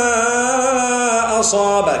 'ala ma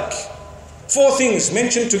asabak." 4 things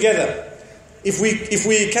mentioned together. If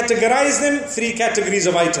we categorize them, 3 categories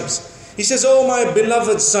of items. He says, "Oh my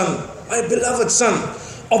beloved son,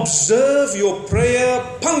 observe your prayer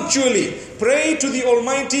punctually. Pray to the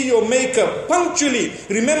Almighty, your Maker, punctually.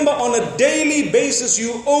 Remember, on a daily basis,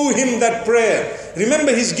 you owe Him that prayer.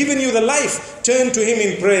 Remember, He's given you the life. Turn to Him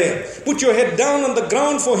in prayer. Put your head down on the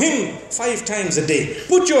ground for Him 5 times a day.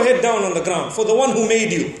 Put your head down on the ground for the one who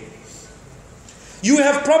made you. You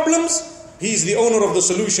have problems, He is the owner of the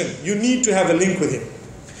solution. You need to have a link with Him.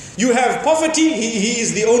 You have poverty, He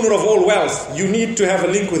is the owner of all wealth. You need to have a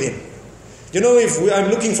link with Him. You know, I'm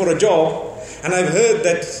looking for a job, and I've heard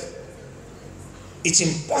that it's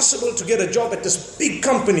impossible to get a job at this big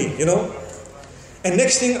company, you know. And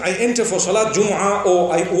next thing, I enter for Salat Jumu'ah,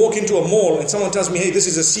 or I walk into a mall and someone tells me, "Hey, this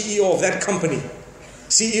is a CEO of that company."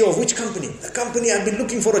 CEO of which company? The company I've been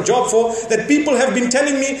looking for a job for, that people have been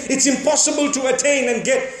telling me it's impossible to attain and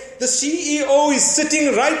get. The CEO is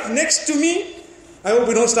sitting right next to me. I hope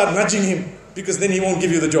we don't start nudging him, because then he won't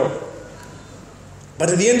give you the job. But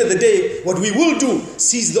at the end of the day, what we will do,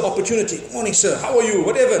 seize the opportunity. "Good morning, sir. How are you?"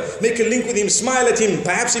 Whatever. Make a link with him. Smile at him.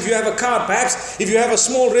 Perhaps if you have a card, perhaps if you have a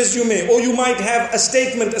small resume, or you might have a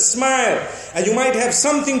statement, a smile, and you might have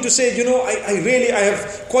something to say, "You know, I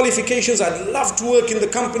have qualifications. I'd love to work in the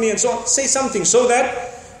company," and so on. Say something so that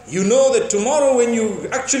you know that tomorrow when you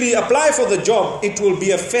actually apply for the job, it will be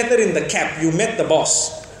a feather in the cap. You met the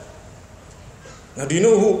boss. Now, do you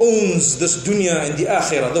know who owns this dunya and the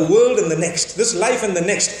akhirah, the world and the next, this life and the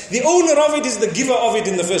next? The owner of it is the giver of it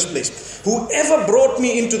in the first place. Whoever brought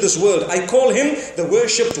me into this world, I call him the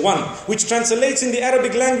worshipped one, which translates in the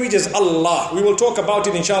Arabic language as Allah. We will talk about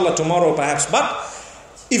it inshallah tomorrow perhaps. But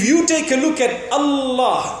if you take a look at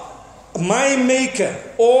Allah, my maker,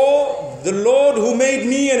 or the Lord who made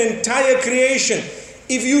me an entire creation,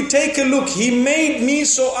 if you take a look, He made me,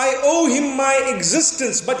 so I owe Him my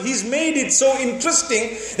existence. But He's made it so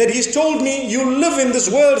interesting that He's told me, you live in this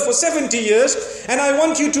world for 70 years and I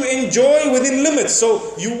want you to enjoy within limits.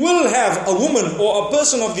 So you will have a woman or a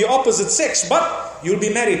person of the opposite sex, but you'll be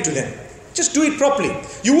married to them. Just do it properly.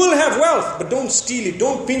 You will have wealth, but don't steal it,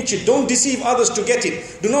 don't pinch it, don't deceive others to get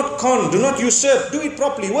it. Do not con, do not usurp, do it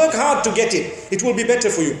properly. Work hard to get it. It will be better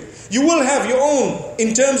for you. You will have your own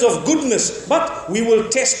in terms of goodness, but we will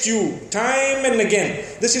test you time and again.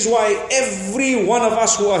 This is why every one of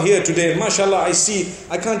us who are here today, mashallah,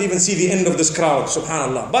 I can't even see the end of this crowd,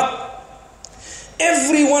 subhanallah. But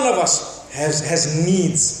every one of us has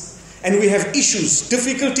needs. And we have issues,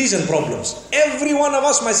 difficulties and problems. Every one of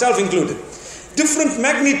us, myself included. Different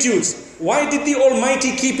magnitudes. Why did the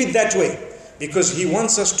Almighty keep it that way? Because He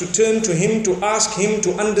wants us to turn to Him, to ask Him,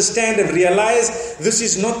 to understand and realize this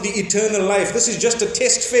is not the eternal life. This is just a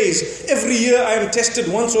test phase. Every year I am tested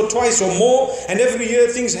once or twice or more, and every year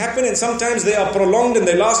things happen, and sometimes they are prolonged and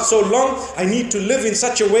they last so long. I need to live in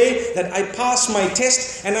such a way that I pass my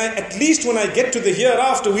test, and at least when I get to the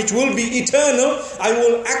hereafter, which will be eternal, I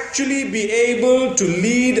will actually be able to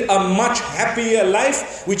lead a much happier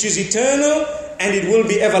life, which is eternal, and it will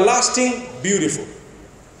be everlasting, beautiful.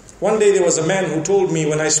 One day there was a man who told me,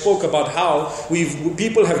 when I spoke about how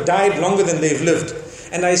people have died longer than they've lived,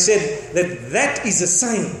 and I said that is a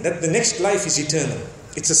sign that the next life is eternal.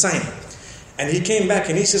 It's a sign. And he came back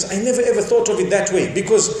and he says, "I never ever thought of it that way,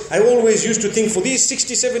 because I always used to think for these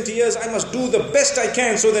 60, 70 years I must do the best I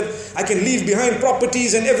can so that I can leave behind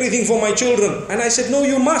properties and everything for my children." And I said, "No,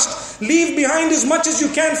 you must leave behind as much as you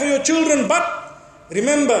can for your children, but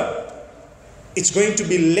remember, it's going to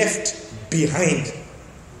be left behind.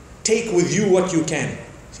 Take with you what you can."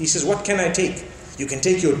 He says, "What can I take?" "You can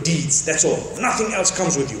take your deeds, that's all. Nothing else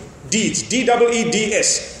comes with you. Deeds,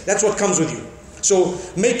 D-E-E-D-S, that's what comes with you. So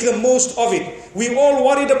make the most of it. We're all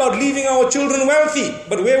worried about leaving our children wealthy,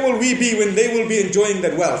 but where will we be when they will be enjoying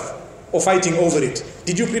that wealth or fighting over it?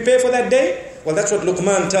 Did you prepare for that day?" Well, that's what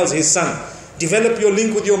Lukman tells his son. Develop your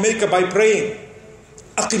link with your Maker by praying.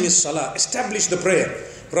 Aqimis salah, establish the prayer.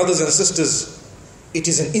 Brothers and sisters, it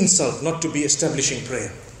is an insult not to be establishing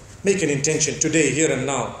prayer. Make an intention today, here and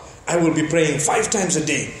now. I will be praying 5 times a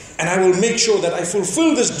day, and I will make sure that I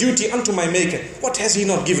fulfill this duty unto my Maker. What has He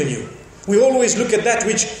not given you? We always look at that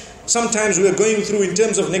which sometimes we are going through in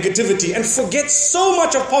terms of negativity and forget so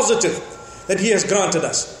much of positive that He has granted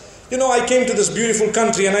us. You know, I came to this beautiful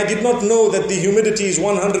country and I did not know that the humidity is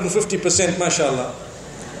 150%, mashallah.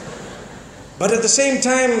 But at the same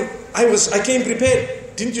time, I came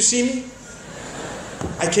prepared. Didn't you see me?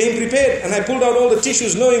 I came prepared and I pulled out all the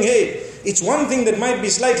tissues knowing, hey, it's one thing that might be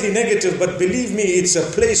slightly negative, but believe me, it's a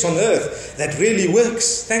place on earth that really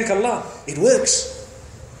works. Thank Allah, it works.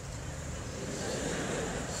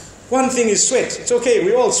 One thing is sweat. It's okay,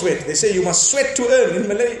 we all sweat. They say you must sweat to earn.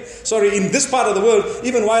 In this part of the world,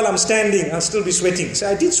 even while I'm standing, I'll still be sweating. So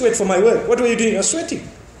I did sweat for my work. What were you doing? I was sweating.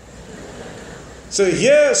 So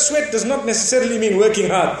here, sweat does not necessarily mean working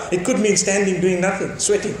hard. It could mean standing, doing nothing,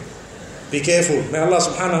 sweating. Be careful. May Allah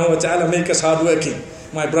subhanahu wa ta'ala make us hardworking,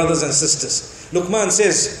 my brothers and sisters. Lukman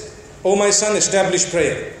says, O my son, establish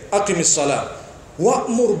prayer. Aqimis salah.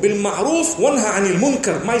 Wa'mur bil ma'ruf wanha anil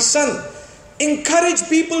munkar. My son, encourage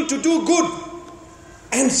people to do good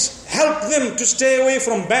and help them to stay away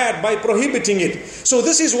from bad by prohibiting it. So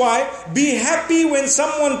this is why, be happy when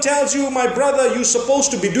someone tells you, my brother, you're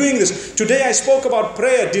supposed to be doing this. Today I spoke about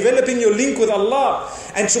prayer, developing your link with Allah.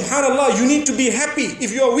 And subhanallah, you need to be happy.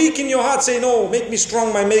 If you are weak in your heart, say, no, make me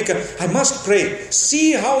strong, my Maker. I must pray.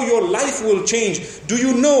 See how your life will change. Do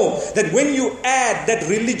you know that when you add that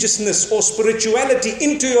religiousness or spirituality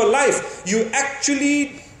into your life, you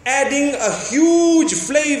actually adding a huge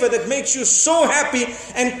flavor that makes you so happy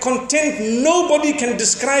and content. Nobody can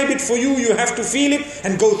describe it for you. You have to feel it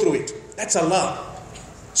and go through it. That's Allah.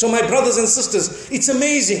 So my brothers and sisters, it's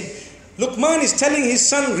amazing. Lukman is telling his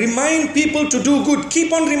son, remind people to do good.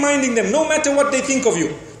 Keep on reminding them, no matter what they think of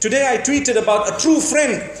you. Today I tweeted about a true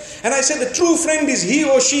friend. And I said a true friend is he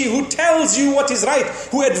or she who tells you what is right,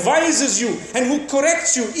 who advises you and who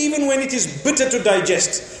corrects you even when it is bitter to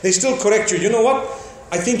digest. They still correct you. You know what?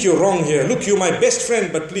 I think you're wrong here. Look, you're my best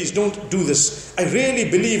friend, but please don't do this. I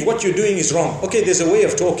really believe what you're doing is wrong. Okay, there's a way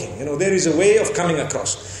of talking. There is a way of coming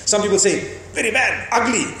across. Some people say, very bad,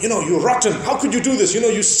 ugly, you're rotten. How could you do this?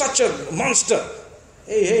 You're such a monster.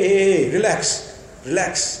 Hey, relax.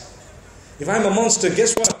 If I'm a monster,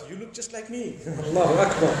 guess what? You look just like me. Allahu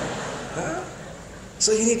Akbar. Huh?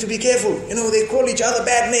 So you need to be careful. They call each other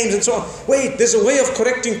bad names and so on. Wait, there's a way of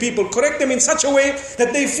correcting people. Correct them in such a way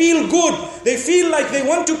that they feel good. They feel like they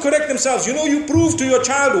want to correct themselves. You prove to your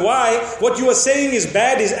child why what you are saying is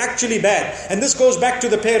bad is actually bad. And this goes back to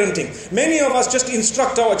the parenting. Many of us just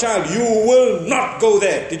instruct our child, you will not go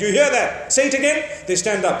there. Did you hear that? Say it again. They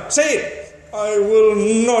stand up. Say it. I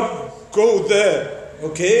will not go there.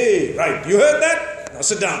 Okay, right. You heard that? Now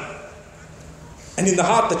sit down. And in the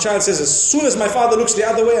heart, the child says, as soon as my father looks the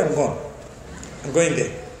other way, I'm gone. I'm going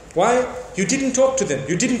there. Why? You didn't talk to them.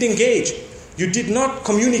 You didn't engage. You did not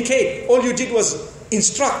communicate. All you did was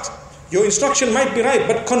instruct. Your instruction might be right,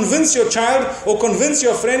 but convince your child or convince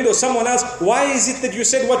your friend or someone else, why is it that you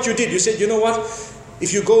said what you did? You said, you know what?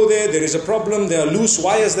 If you go there is a problem. There are loose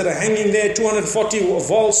wires that are hanging there, 240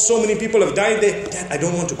 volts, so many people have died there. Dad, I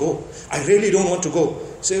don't want to go. I really don't want to go.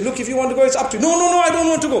 Say, look, if you want to go, it's up to you. No, I don't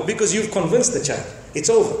want to go. Because you've convinced the child. It's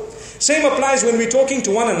over. Same applies when we're talking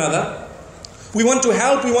to one another. We want to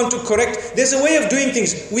help, we want to correct. There's a way of doing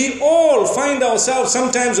things. We all find ourselves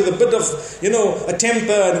sometimes with a bit of, a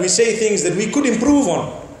temper, and we say things that we could improve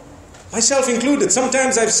on. Myself included.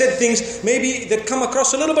 Sometimes I've said things maybe that come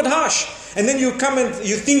across a little bit harsh. And then you come and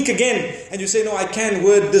you think again and you say, no, I can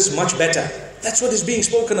word this much better. That's what is being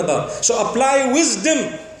spoken about. So apply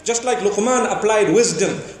wisdom. Just like Lukman applied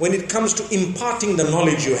wisdom when it comes to imparting the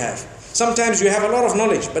knowledge you have. Sometimes you have a lot of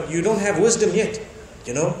knowledge, but you don't have wisdom yet.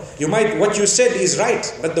 What you said is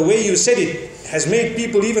right, but the way you said it has made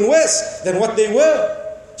people even worse than what they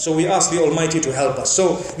were. So we ask the Almighty to help us.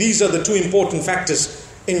 So these are the two important factors: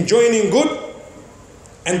 enjoining good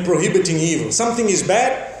and prohibiting evil. Something is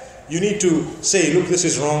bad, you need to say, look, this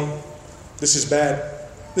is wrong, this is bad,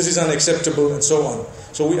 this is unacceptable, and so on.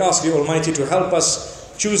 So we ask the Almighty to help us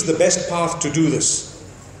choose the best path to do this.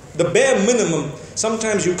 The bare minimum,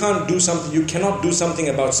 sometimes you cannot do something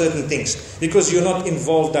about certain things because you're not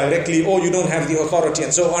involved directly or you don't have the authority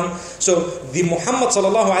and so on. So the Muhammad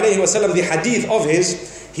sallallahu alayhi wa sallam, the hadith of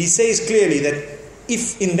his, he says clearly that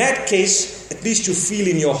if in that case, at least you feel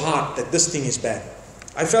in your heart that this thing is bad.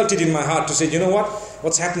 I felt it in my heart to say, you know what?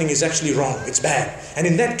 What's happening is actually wrong. It's bad. And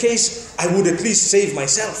in that case, I would at least save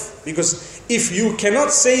myself. Because if you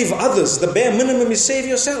cannot save others, the bare minimum is save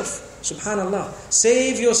yourself. Subhanallah.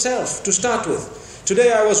 Save yourself to start with.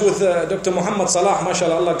 Today I was with Dr. Muhammad Salah,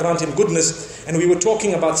 mashallah, Allah grant him goodness, and we were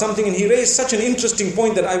talking about something, and he raised such an interesting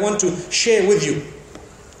point that I want to share with you.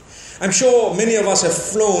 I'm sure many of us have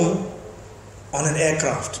flown on an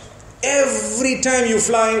aircraft. Every time you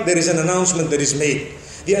fly, there is an announcement that is made.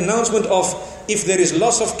 The announcement of if there is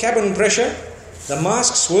loss of cabin pressure, the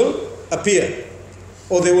masks will appear,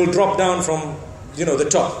 or they will drop down from, the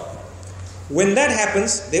top. When that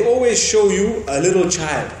happens, they always show you a little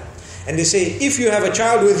child. And they say, if you have a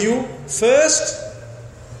child with you, first,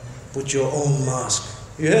 put your own mask.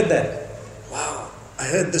 You heard that? Wow, I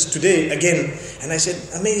heard this today again. And I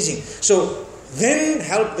said, amazing. So, then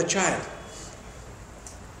help the child.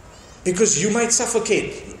 Because you might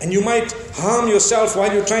suffocate and you might harm yourself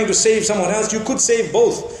while you're trying to save someone else. You could save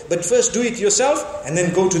both, but first do it yourself and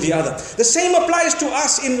then go to the other. The same applies to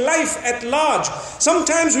us in life at large.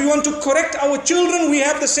 Sometimes we want to correct our children. We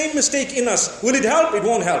have the same mistake in us. Will it help? It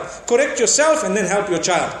won't help. Correct yourself and then help your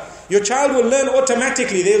child. Your child will learn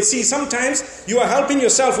automatically. They'll see sometimes you are helping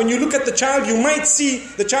yourself. When you look at the child, you might see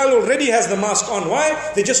the child already has the mask on.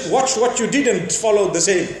 Why? They just watched what you did and followed the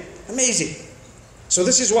same. Amazing. So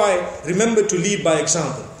this is why, remember to lead by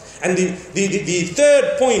example. And the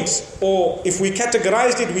third point, or if we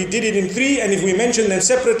categorized it, we did it in 3, and if we mentioned them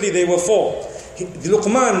separately, they were 4.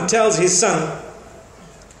 Lukman tells his son,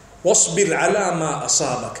 وَاصْبِرْ عَلَى مَا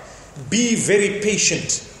أَصَابَكَ. Be very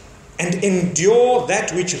patient and endure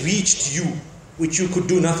that which reached you, which you could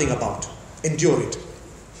do nothing about. Endure it.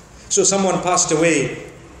 So someone passed away.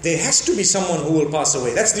 There has to be someone who will pass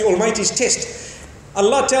away. That's the Almighty's test.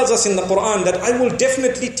 Allah tells us in the Quran that I will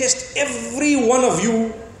definitely test every one of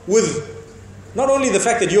you with not only the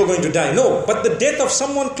fact that you're going to die, no, but the death of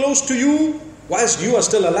someone close to you whilst you are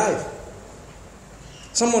still alive.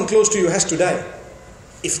 Someone close to you has to die.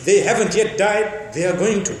 If they haven't yet died, they are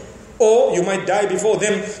going to. Or you might die before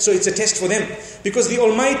them, so it's a test for them. Because the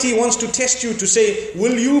Almighty wants to test you to say,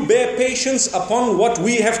 will you bear patience upon what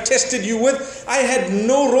we have tested you with? I had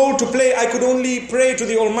no role to play. I could only pray to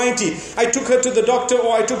the Almighty. I took her to the doctor,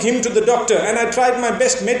 or I took him to the doctor, and I tried my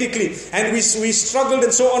best medically, and we struggled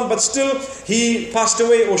and so on, but still he passed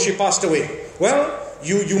away or she passed away. Well,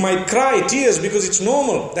 you might cry tears because it's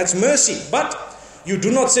normal. That's mercy. But you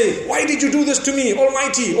do not say, why did you do this to me,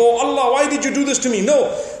 Almighty? Or Allah, why did you do this to me?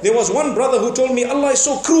 No. There was one brother who told me, Allah is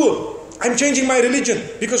so cruel. I'm changing my religion.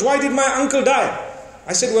 Because why did my uncle die?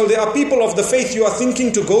 I said, well, there are people of the faith you are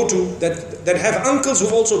thinking to go to that have uncles who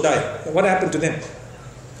also died. What happened to them?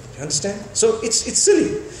 You understand? So it's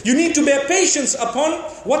silly. You need to bear patience upon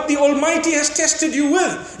what the Almighty has tested you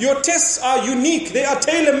with. Your tests are unique. They are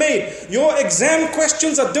tailor-made. Your exam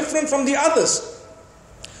questions are different from the others.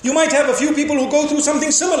 You might have a few people who go through something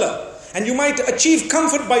similar, and you might achieve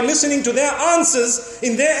comfort by listening to their answers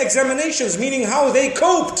in their examinations, meaning how they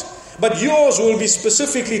coped. But yours will be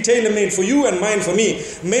specifically tailor-made for you and mine for me.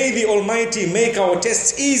 May the Almighty make our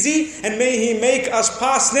tests easy, and may He make us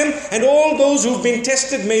pass them. And all those who've been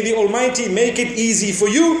tested, may the Almighty make it easy for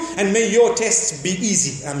you, and may your tests be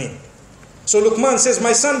easy. Ameen. So Lukman says,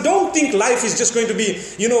 my son, don't think life is just going to be,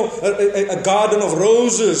 a garden of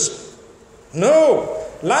roses. No.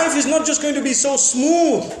 Life is not just going to be so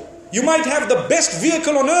smooth. You might have the best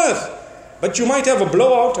vehicle on earth, but you might have a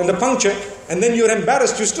blowout and a puncture, and then you're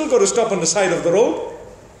embarrassed. You still got to stop on the side of the road.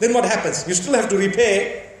 Then what happens? You still have to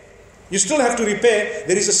repair.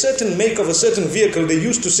 There is a certain make of a certain vehicle. They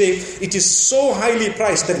used to say it is so highly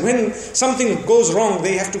priced that when something goes wrong,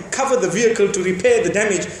 they have to cover the vehicle to repair the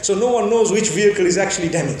damage, so no one knows which vehicle is actually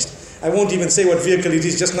damaged. I won't even say what vehicle it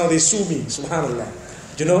is. Just now they sue me. Subhanallah.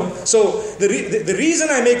 So the reason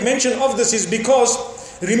I make mention of this is because,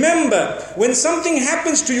 remember, when something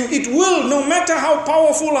happens to you, it will, no matter how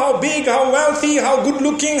powerful, how big, how wealthy, how good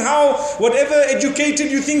looking, how whatever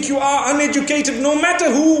educated you think you are, uneducated, no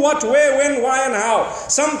matter who, what, where, when, why and how,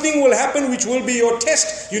 something will happen which will be your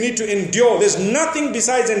test. You need to endure. There's nothing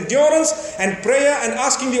besides endurance and prayer and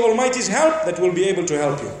asking the Almighty's help that will be able to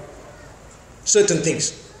help you. Certain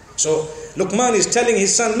things. So Lukman is telling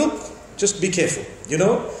his son, look, just be careful,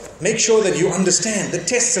 make sure that you understand the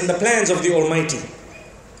tests and the plans of the Almighty.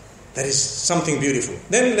 That is something beautiful.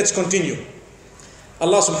 Then let's continue.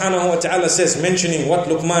 Allah subhanahu wa ta'ala says, mentioning what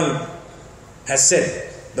Lukman has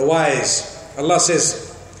said, the wise. Allah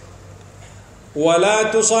says,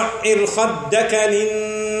 وَلَا تُصَعِّرْ خَدَّكَ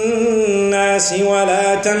لِلنَّاسِ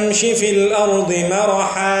وَلَا تَمْشِ فِي الْأَرْضِ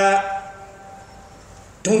مَرَحًا.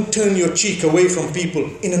 Don't turn your cheek away from people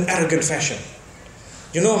in an arrogant fashion.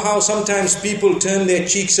 You know how sometimes people turn their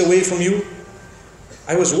cheeks away from you?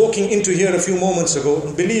 I was walking into here a few moments ago,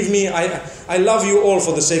 and believe me, I love you all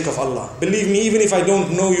for the sake of Allah. Believe me, even if I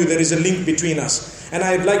don't know you, there is a link between us. And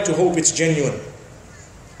I'd like to hope it's genuine.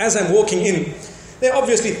 As I'm walking in, there are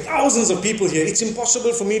obviously thousands of people here. It's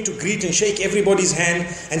impossible for me to greet and shake everybody's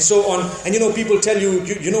hand and so on. And people tell you,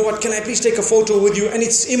 you know what, can I please take a photo with you? And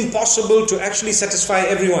it's impossible to actually satisfy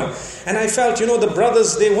everyone. And I felt, the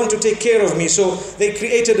brothers, they want to take care of me. So they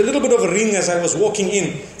created a little bit of a ring as I was walking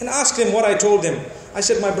in and asked them what I told them. I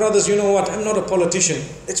said, my brothers, you know what, I'm not a politician.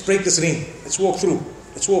 Let's break this ring. Let's walk through.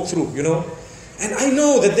 And I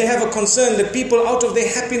know that they have a concern that people out of their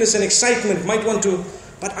happiness and excitement might want to,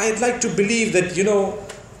 but I'd like to believe that,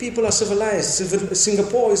 people are civilized.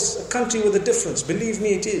 Singapore is a country with a difference. Believe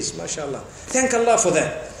me, it is, mashallah. Thank Allah for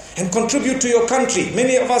that. And contribute to your country.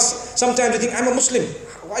 Many of us, sometimes think, I'm a Muslim.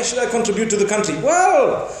 Why should I contribute to the country?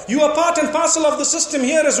 Well, you are part and parcel of the system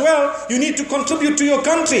here as well. You need to contribute to your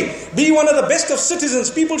country. Be one of the best of citizens.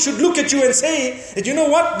 People should look at you and say that, you know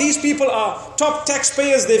what? These people are top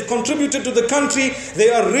taxpayers. They've contributed to the country. They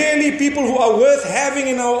are really people who are worth having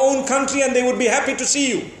in our own country, and they would be happy to see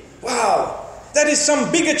you. Wow, that is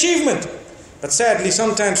some big achievement. But sadly,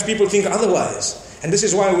 sometimes people think otherwise. And this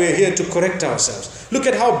is why we're here to correct ourselves. Look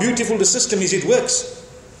at how beautiful the system is. It works.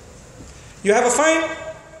 You have a fine?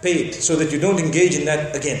 Pay it so that you don't engage in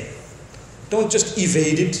that again. Don't just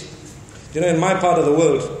evade it. In my part of the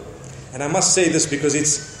world, and I must say this because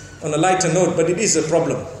it's on a lighter note, but it is a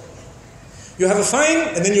problem. You have a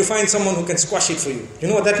fine and then you find someone who can squash it for you. You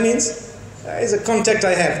know what that means? It's a contact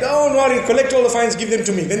I have. Don't worry, collect all the fines, give them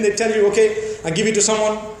to me. Then they tell you, okay, I give it to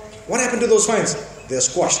someone. What happened to those fines? They're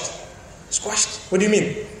squashed. Squashed? What do you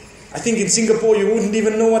mean? I think in Singapore you wouldn't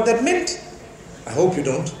even know what that meant. I hope you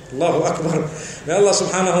don't. Allahu Akbar. May Allah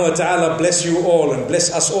subhanahu wa ta'ala bless you all and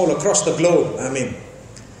bless us all across the globe. Ameen.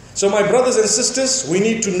 So my brothers and sisters, we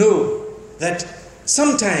need to know that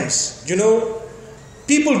sometimes,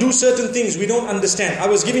 people do certain things we don't understand. I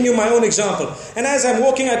was giving you my own example. And as I'm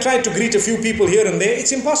walking, I tried to greet a few people here and there.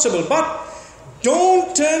 It's impossible. But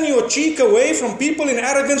don't turn your cheek away from people in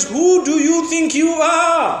arrogance. Who do you think you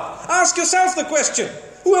are? Ask yourself the question.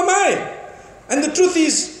 Who am I? And the truth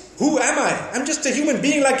is, who am I? I'm just a human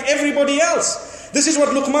being like everybody else. This is what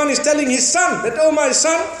Lukman is telling his son. That, oh my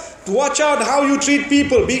son, watch out how you treat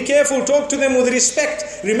people. Be careful, talk to them with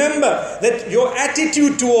respect. Remember that your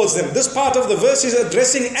attitude towards them, this part of the verse is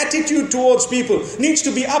addressing attitude towards people, needs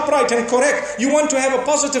to be upright and correct. You want to have a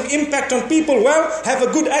positive impact on people, well, have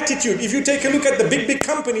a good attitude. If you take a look at the big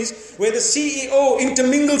companies where the CEO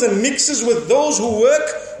intermingles and mixes with those who work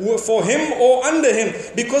for him or under him,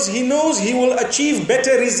 because he knows he will achieve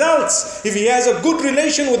better results if he has a good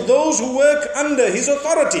relation with those who work under his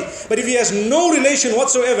authority. But if he has no relation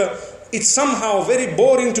whatsoever, it's somehow very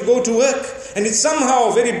boring to go to work. And it's somehow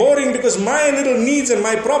very boring because my little needs and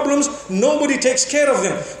my problems, nobody takes care of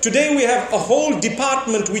them. Today we have a whole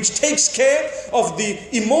department which takes care of the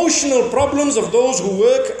emotional problems of those who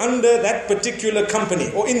work under that particular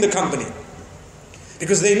company or in the company.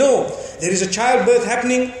 Because they know there is a childbirth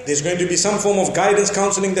happening, there's going to be some form of guidance,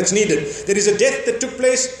 counseling that's needed. There is a death that took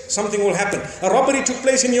place, something will happen. A robbery took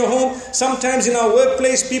place in your home. Sometimes in our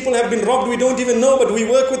workplace, people have been robbed, we don't even know, but we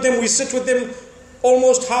work with them, we sit with them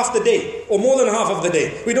almost half the day, or more than half of the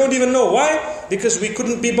day. We don't even know. Why? Because we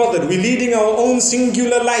couldn't be bothered. We're leading our own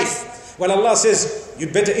singular life. Well, Allah says,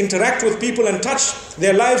 you'd better interact with people and touch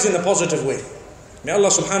their lives in a positive way. May Allah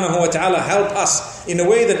subhanahu wa ta'ala help us in a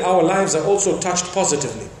way that our lives are also touched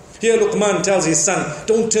positively. Here Lukman tells his son,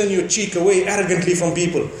 don't turn your cheek away arrogantly from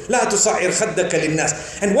people. لا تصعر خدك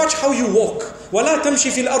للناس. And watch how you walk. ولا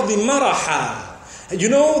تمشي في الأرض مرحا. You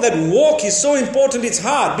know that walk is so important, it's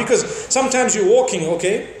hard because sometimes you're walking,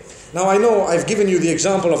 okay? Now I know I've given you the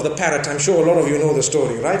example of the parrot. I'm sure a lot of you know the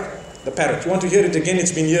story, right? The parrot. You want to hear it again?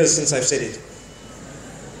 It's been years since I've said it.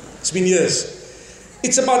 It's been years.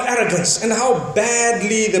 It's about arrogance and how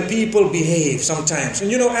badly the people behave sometimes.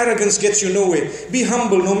 And arrogance gets you nowhere. Be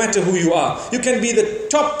humble no matter who you are. You can be the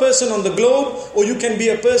top person on the globe, or you can be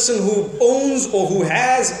a person who owns or who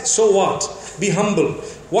has, so what? Be humble.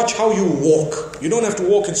 Watch how you walk. You don't have to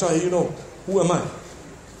walk and say, who am I?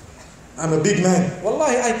 I'm a big man.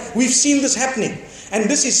 Wallahi, we've seen this happening. And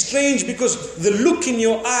this is strange because the look in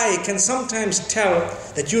your eye can sometimes tell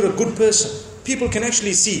that you're a good person. People can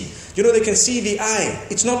actually see. They can see the eye.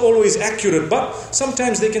 It's not always accurate, but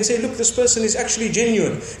sometimes they can say, look, this person is actually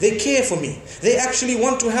genuine. They care for me. They actually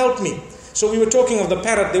want to help me. So we were talking of the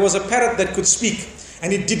parrot. There was a parrot that could speak,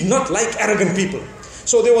 and it did not like arrogant people.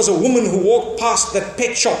 So there was a woman who walked past that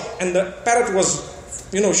pet shop, and the parrot was,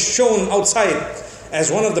 shown outside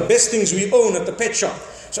as one of the best things we own at the pet shop.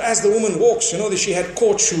 So as the woman walks, she had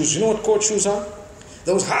court shoes. You know what court shoes are?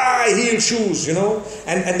 Those high heel shoes,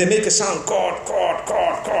 and they make a sound, cawd, cawd,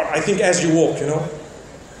 cawd, cawd, I think as you walk,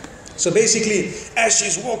 So basically, as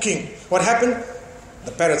she's walking, what happened?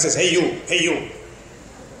 The parrot says, hey you, hey you.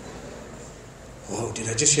 Oh, did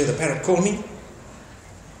I just hear the parrot call me?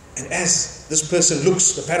 And as this person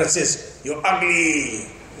looks, the parrot says, you're ugly.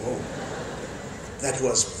 Oh, that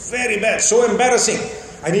was very bad, so embarrassing.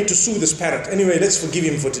 I need to sue this parrot. Anyway, let's forgive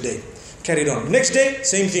him for today. Carried on. Next day,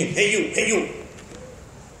 same thing. Hey you, hey you.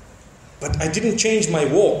 But I didn't change my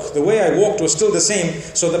walk. The way I walked was still the same.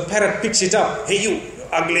 So the parrot picks it up. Hey you,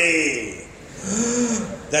 you're ugly.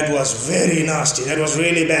 That was very nasty. That was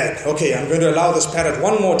really bad. Okay, I'm going to allow this parrot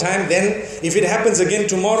one more time. Then, if it happens again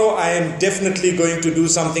tomorrow, I am definitely going to do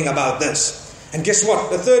something about this. And guess what?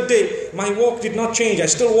 The third day, my walk did not change. I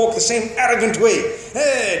still walk the same arrogant way.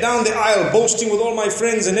 Hey, down the aisle, boasting with all my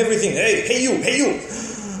friends and everything. Hey you, hey you.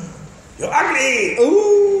 You're ugly.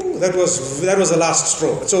 Ooh, that was the last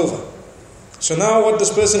straw. It's over. So now what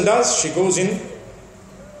this person does, she goes in,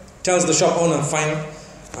 tells the shop owner, fine,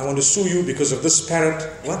 I want to sue you because of this parrot.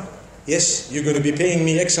 What? Yes, you're going to be paying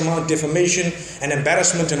me X amount, defamation and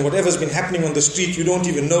embarrassment and whatever's been happening on the street, you don't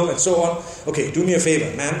even know, and so on. Okay, do me a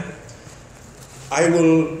favor, ma'am. I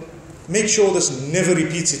will make sure this never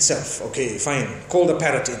repeats itself. Okay, fine. Call the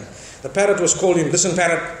parrot in. The parrot was called in. Listen,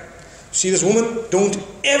 parrot, see this woman? Don't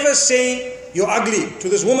ever say you're ugly to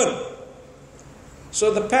this woman.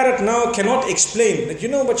 So the parrot now cannot explain that,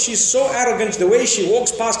 but she's so arrogant, the way she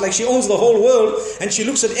walks past like she owns the whole world, and she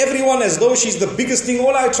looks at everyone as though she's the biggest thing.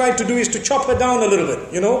 All I tried to do is to chop her down a little bit,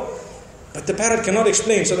 But the parrot cannot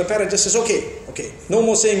explain. So the parrot just says, okay, no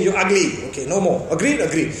more saying you're ugly. Okay, no more. Agreed?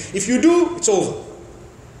 If you do, it's over.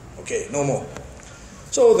 Okay, no more.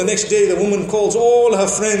 So the next day the woman calls all her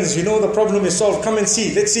friends, the problem is solved, come and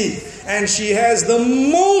see, let's see. And she has the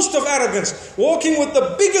most of arrogance, walking with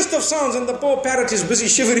the biggest of sounds, and the poor parrot is busy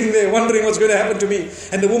shivering there, wondering what's going to happen to me.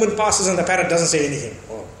 And the woman passes and the parrot doesn't say anything.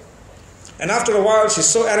 Oh. And after a while she's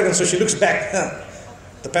so arrogant, so she looks back.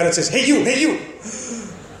 The parrot says, hey you.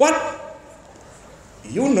 What?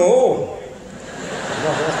 You know.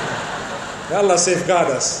 Allah safeguard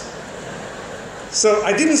us. So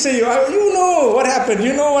I didn't say you know what happened,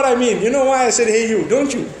 you know what I mean, you know why I said hey you,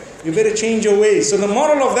 don't you? You better change your ways. So the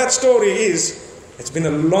moral of that story is, it's been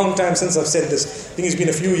a long time since I've said this, I think it's been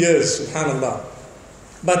a few years, subhanallah.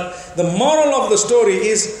 But the moral of the story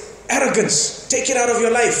is arrogance. Take it out of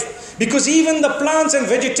your life. Because even the plants and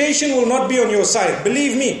vegetation will not be on your side.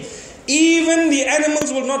 Believe me, even the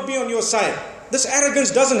animals will not be on your side. This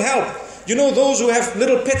arrogance doesn't help. Those who have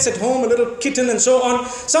little pets at home, a little kitten and so on.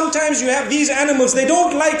 Sometimes you have these animals, they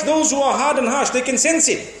don't like those who are hard and harsh. They can sense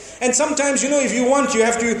it. And sometimes, if you want,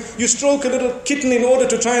 you stroke a little kitten in order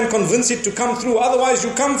to try and convince it to come through. Otherwise,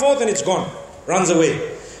 you come forth and it's gone. Runs away.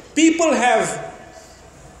 People have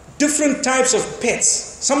different types of pets.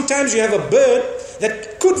 Sometimes you have a bird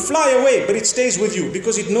that could fly away, but it stays with you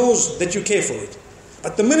because it knows that you care for it.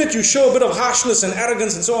 But the minute you show a bit of harshness and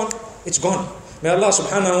arrogance and so on, it's gone. May Allah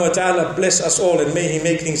subhanahu wa ta'ala bless us all and may He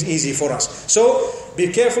make things easy for us. So, be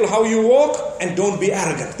careful how you walk and don't be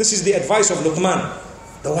arrogant. This is the advice of Lukman,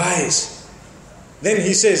 the wise. Then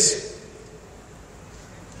he says,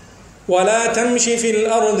 وَلَا تَمْشِ فِي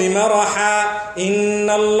الْأَرْضِ مَرَحًا إِنَّ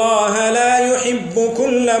اللَّهَ لَا يُحِبُّ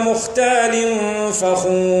كُلَّ مُخْتَالٍ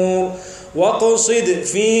فَخُورٍ وَقْصِدْ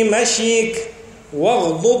فِي مَشْيِكَ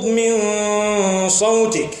وَاغْضُضْ مِنْ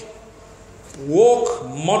صَوْتِكَ. Walk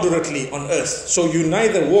moderately on earth. So you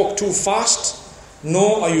neither walk too fast,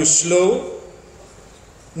 nor are you slow,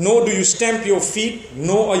 nor do you stamp your feet,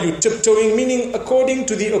 nor are you tiptoeing, meaning according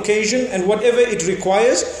to the occasion and whatever it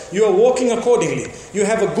requires, you are walking accordingly. You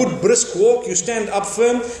have a good brisk walk, you stand up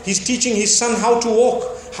firm. He's teaching his son how to walk.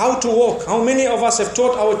 How to walk. How many of us have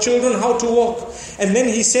taught our children how to walk? And then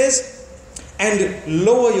he says, and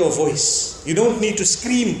lower your voice. You don't need to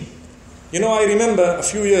scream. I remember a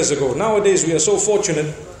few years ago, nowadays we are so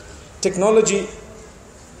fortunate, technology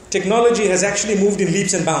has actually moved in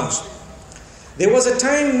leaps and bounds. There was a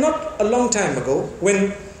time, not a long time ago,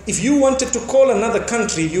 when if you wanted to call another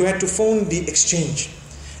country, you had to phone the exchange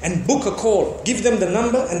and book a call, give them the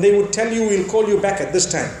number and they would tell you, we'll call you back at this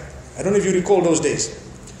time. I don't know if you recall those days.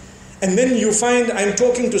 And then you find I'm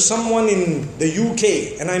talking to someone in the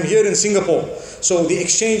UK and I'm here in Singapore. So the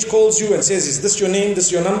exchange calls you and says, is this your name, this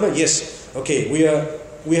your number? Yes. Okay,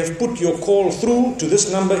 we have put your call through to this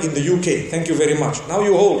number in the UK. Thank you very much. Now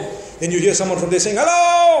you hold. Then you hear someone from there saying,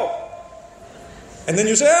 hello! And then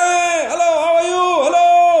you say, hey, hello, how are you?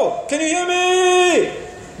 Hello, can you hear me?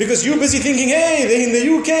 Because you're busy thinking, hey, they're in the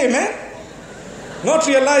UK, man. Not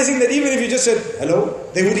realizing that even if you just said, hello,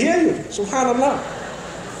 they would hear you. Subhanallah.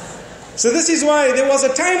 So this is why there was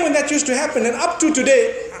a time when that used to happen, and up to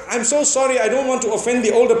today, I'm so sorry, I don't want to offend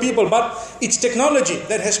the older people, but it's technology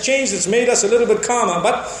that has changed, it's made us a little bit calmer.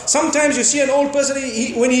 But sometimes you see an old person,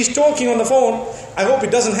 when he's talking on the phone, I hope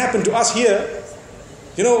it doesn't happen to us here.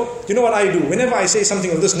 You know what I do? Whenever I say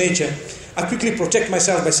something of this nature, I quickly protect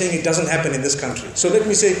myself by saying it doesn't happen in this country. So let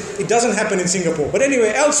me say, it doesn't happen in Singapore, but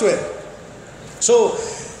anyway, elsewhere. So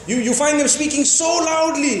you find them speaking so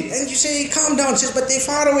loudly, and you say, calm down. He says, but they're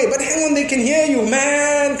far away. But hang on, they can hear you,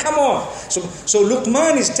 man. Come on. So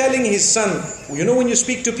Lukman is telling his son, when you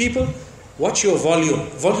speak to people, watch your volume.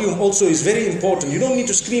 Volume also is very important. You don't need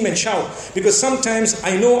to scream and shout, because sometimes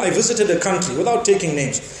I know I visited a country without taking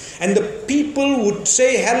names, and the people would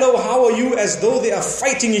say, hello, how are you, as though they are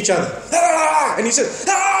fighting each other. And he says,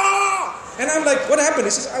 ah! And I'm like, what happened?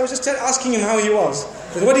 He says, I was just asking him how he was.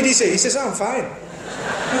 But what did he say? He says, I'm fine.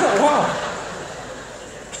 Wow.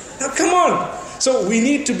 Now come on. So we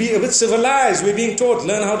need to be a bit civilized. We're being taught,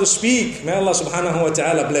 learn how to speak. May Allah subhanahu wa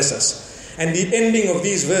ta'ala bless us. And the ending of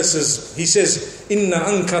these verses, he says, Inna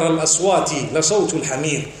ankara al-aswati la sawtul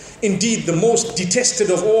hamir. Indeed, the most detested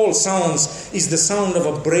of all sounds is the sound of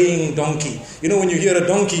a braying donkey. When you hear a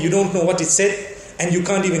donkey, you don't know what it said, and you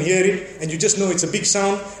can't even hear it, and you just know it's a big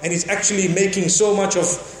sound, and it's actually making so much of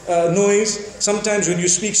noise. Sometimes when you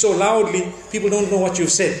speak so loudly, people don't know what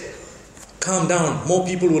you've said. Calm down, more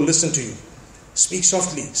people will listen to you. Speak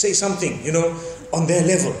softly, say something, on their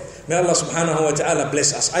level. May Allah subhanahu wa ta'ala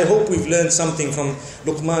bless us. I hope we've learned something from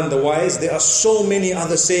Luqman the wise. There are so many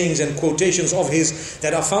other sayings and quotations of his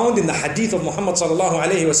that are found in the hadith of Muhammad sallallahu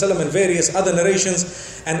alayhi wa sallam and various other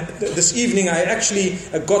narrations. And this evening I actually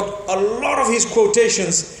got a lot of his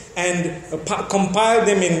quotations and compiled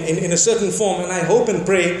them in a certain form. And I hope and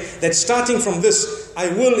pray that starting from this, I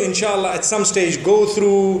will inshallah at some stage go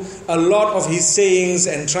through a lot of his sayings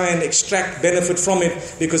and try and extract benefit from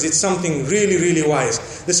it, because it's something really, really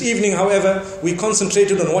wise. This evening, however, we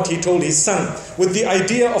concentrated on what he told his son, with the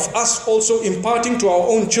idea of us also imparting to our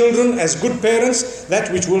own children as good parents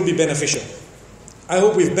that which will be beneficial. I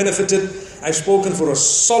hope we've benefited. I've spoken for a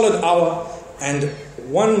solid hour and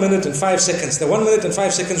 1 minute and 5 seconds. The 1 minute and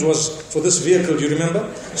 5 seconds was for this vehicle, do you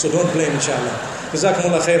remember? So don't blame, inshallah. جزاكم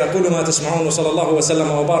الله خير. أقول ما تسمعون وصلى الله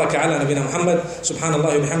وسلم وبارك على نبينا محمد. سبحان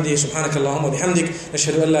الله وبحمده. سبحانك اللهم وبحمدك.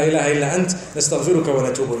 نشهد أن لا إله إلا أنت. نستغفرك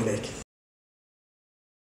ونتوب إليك.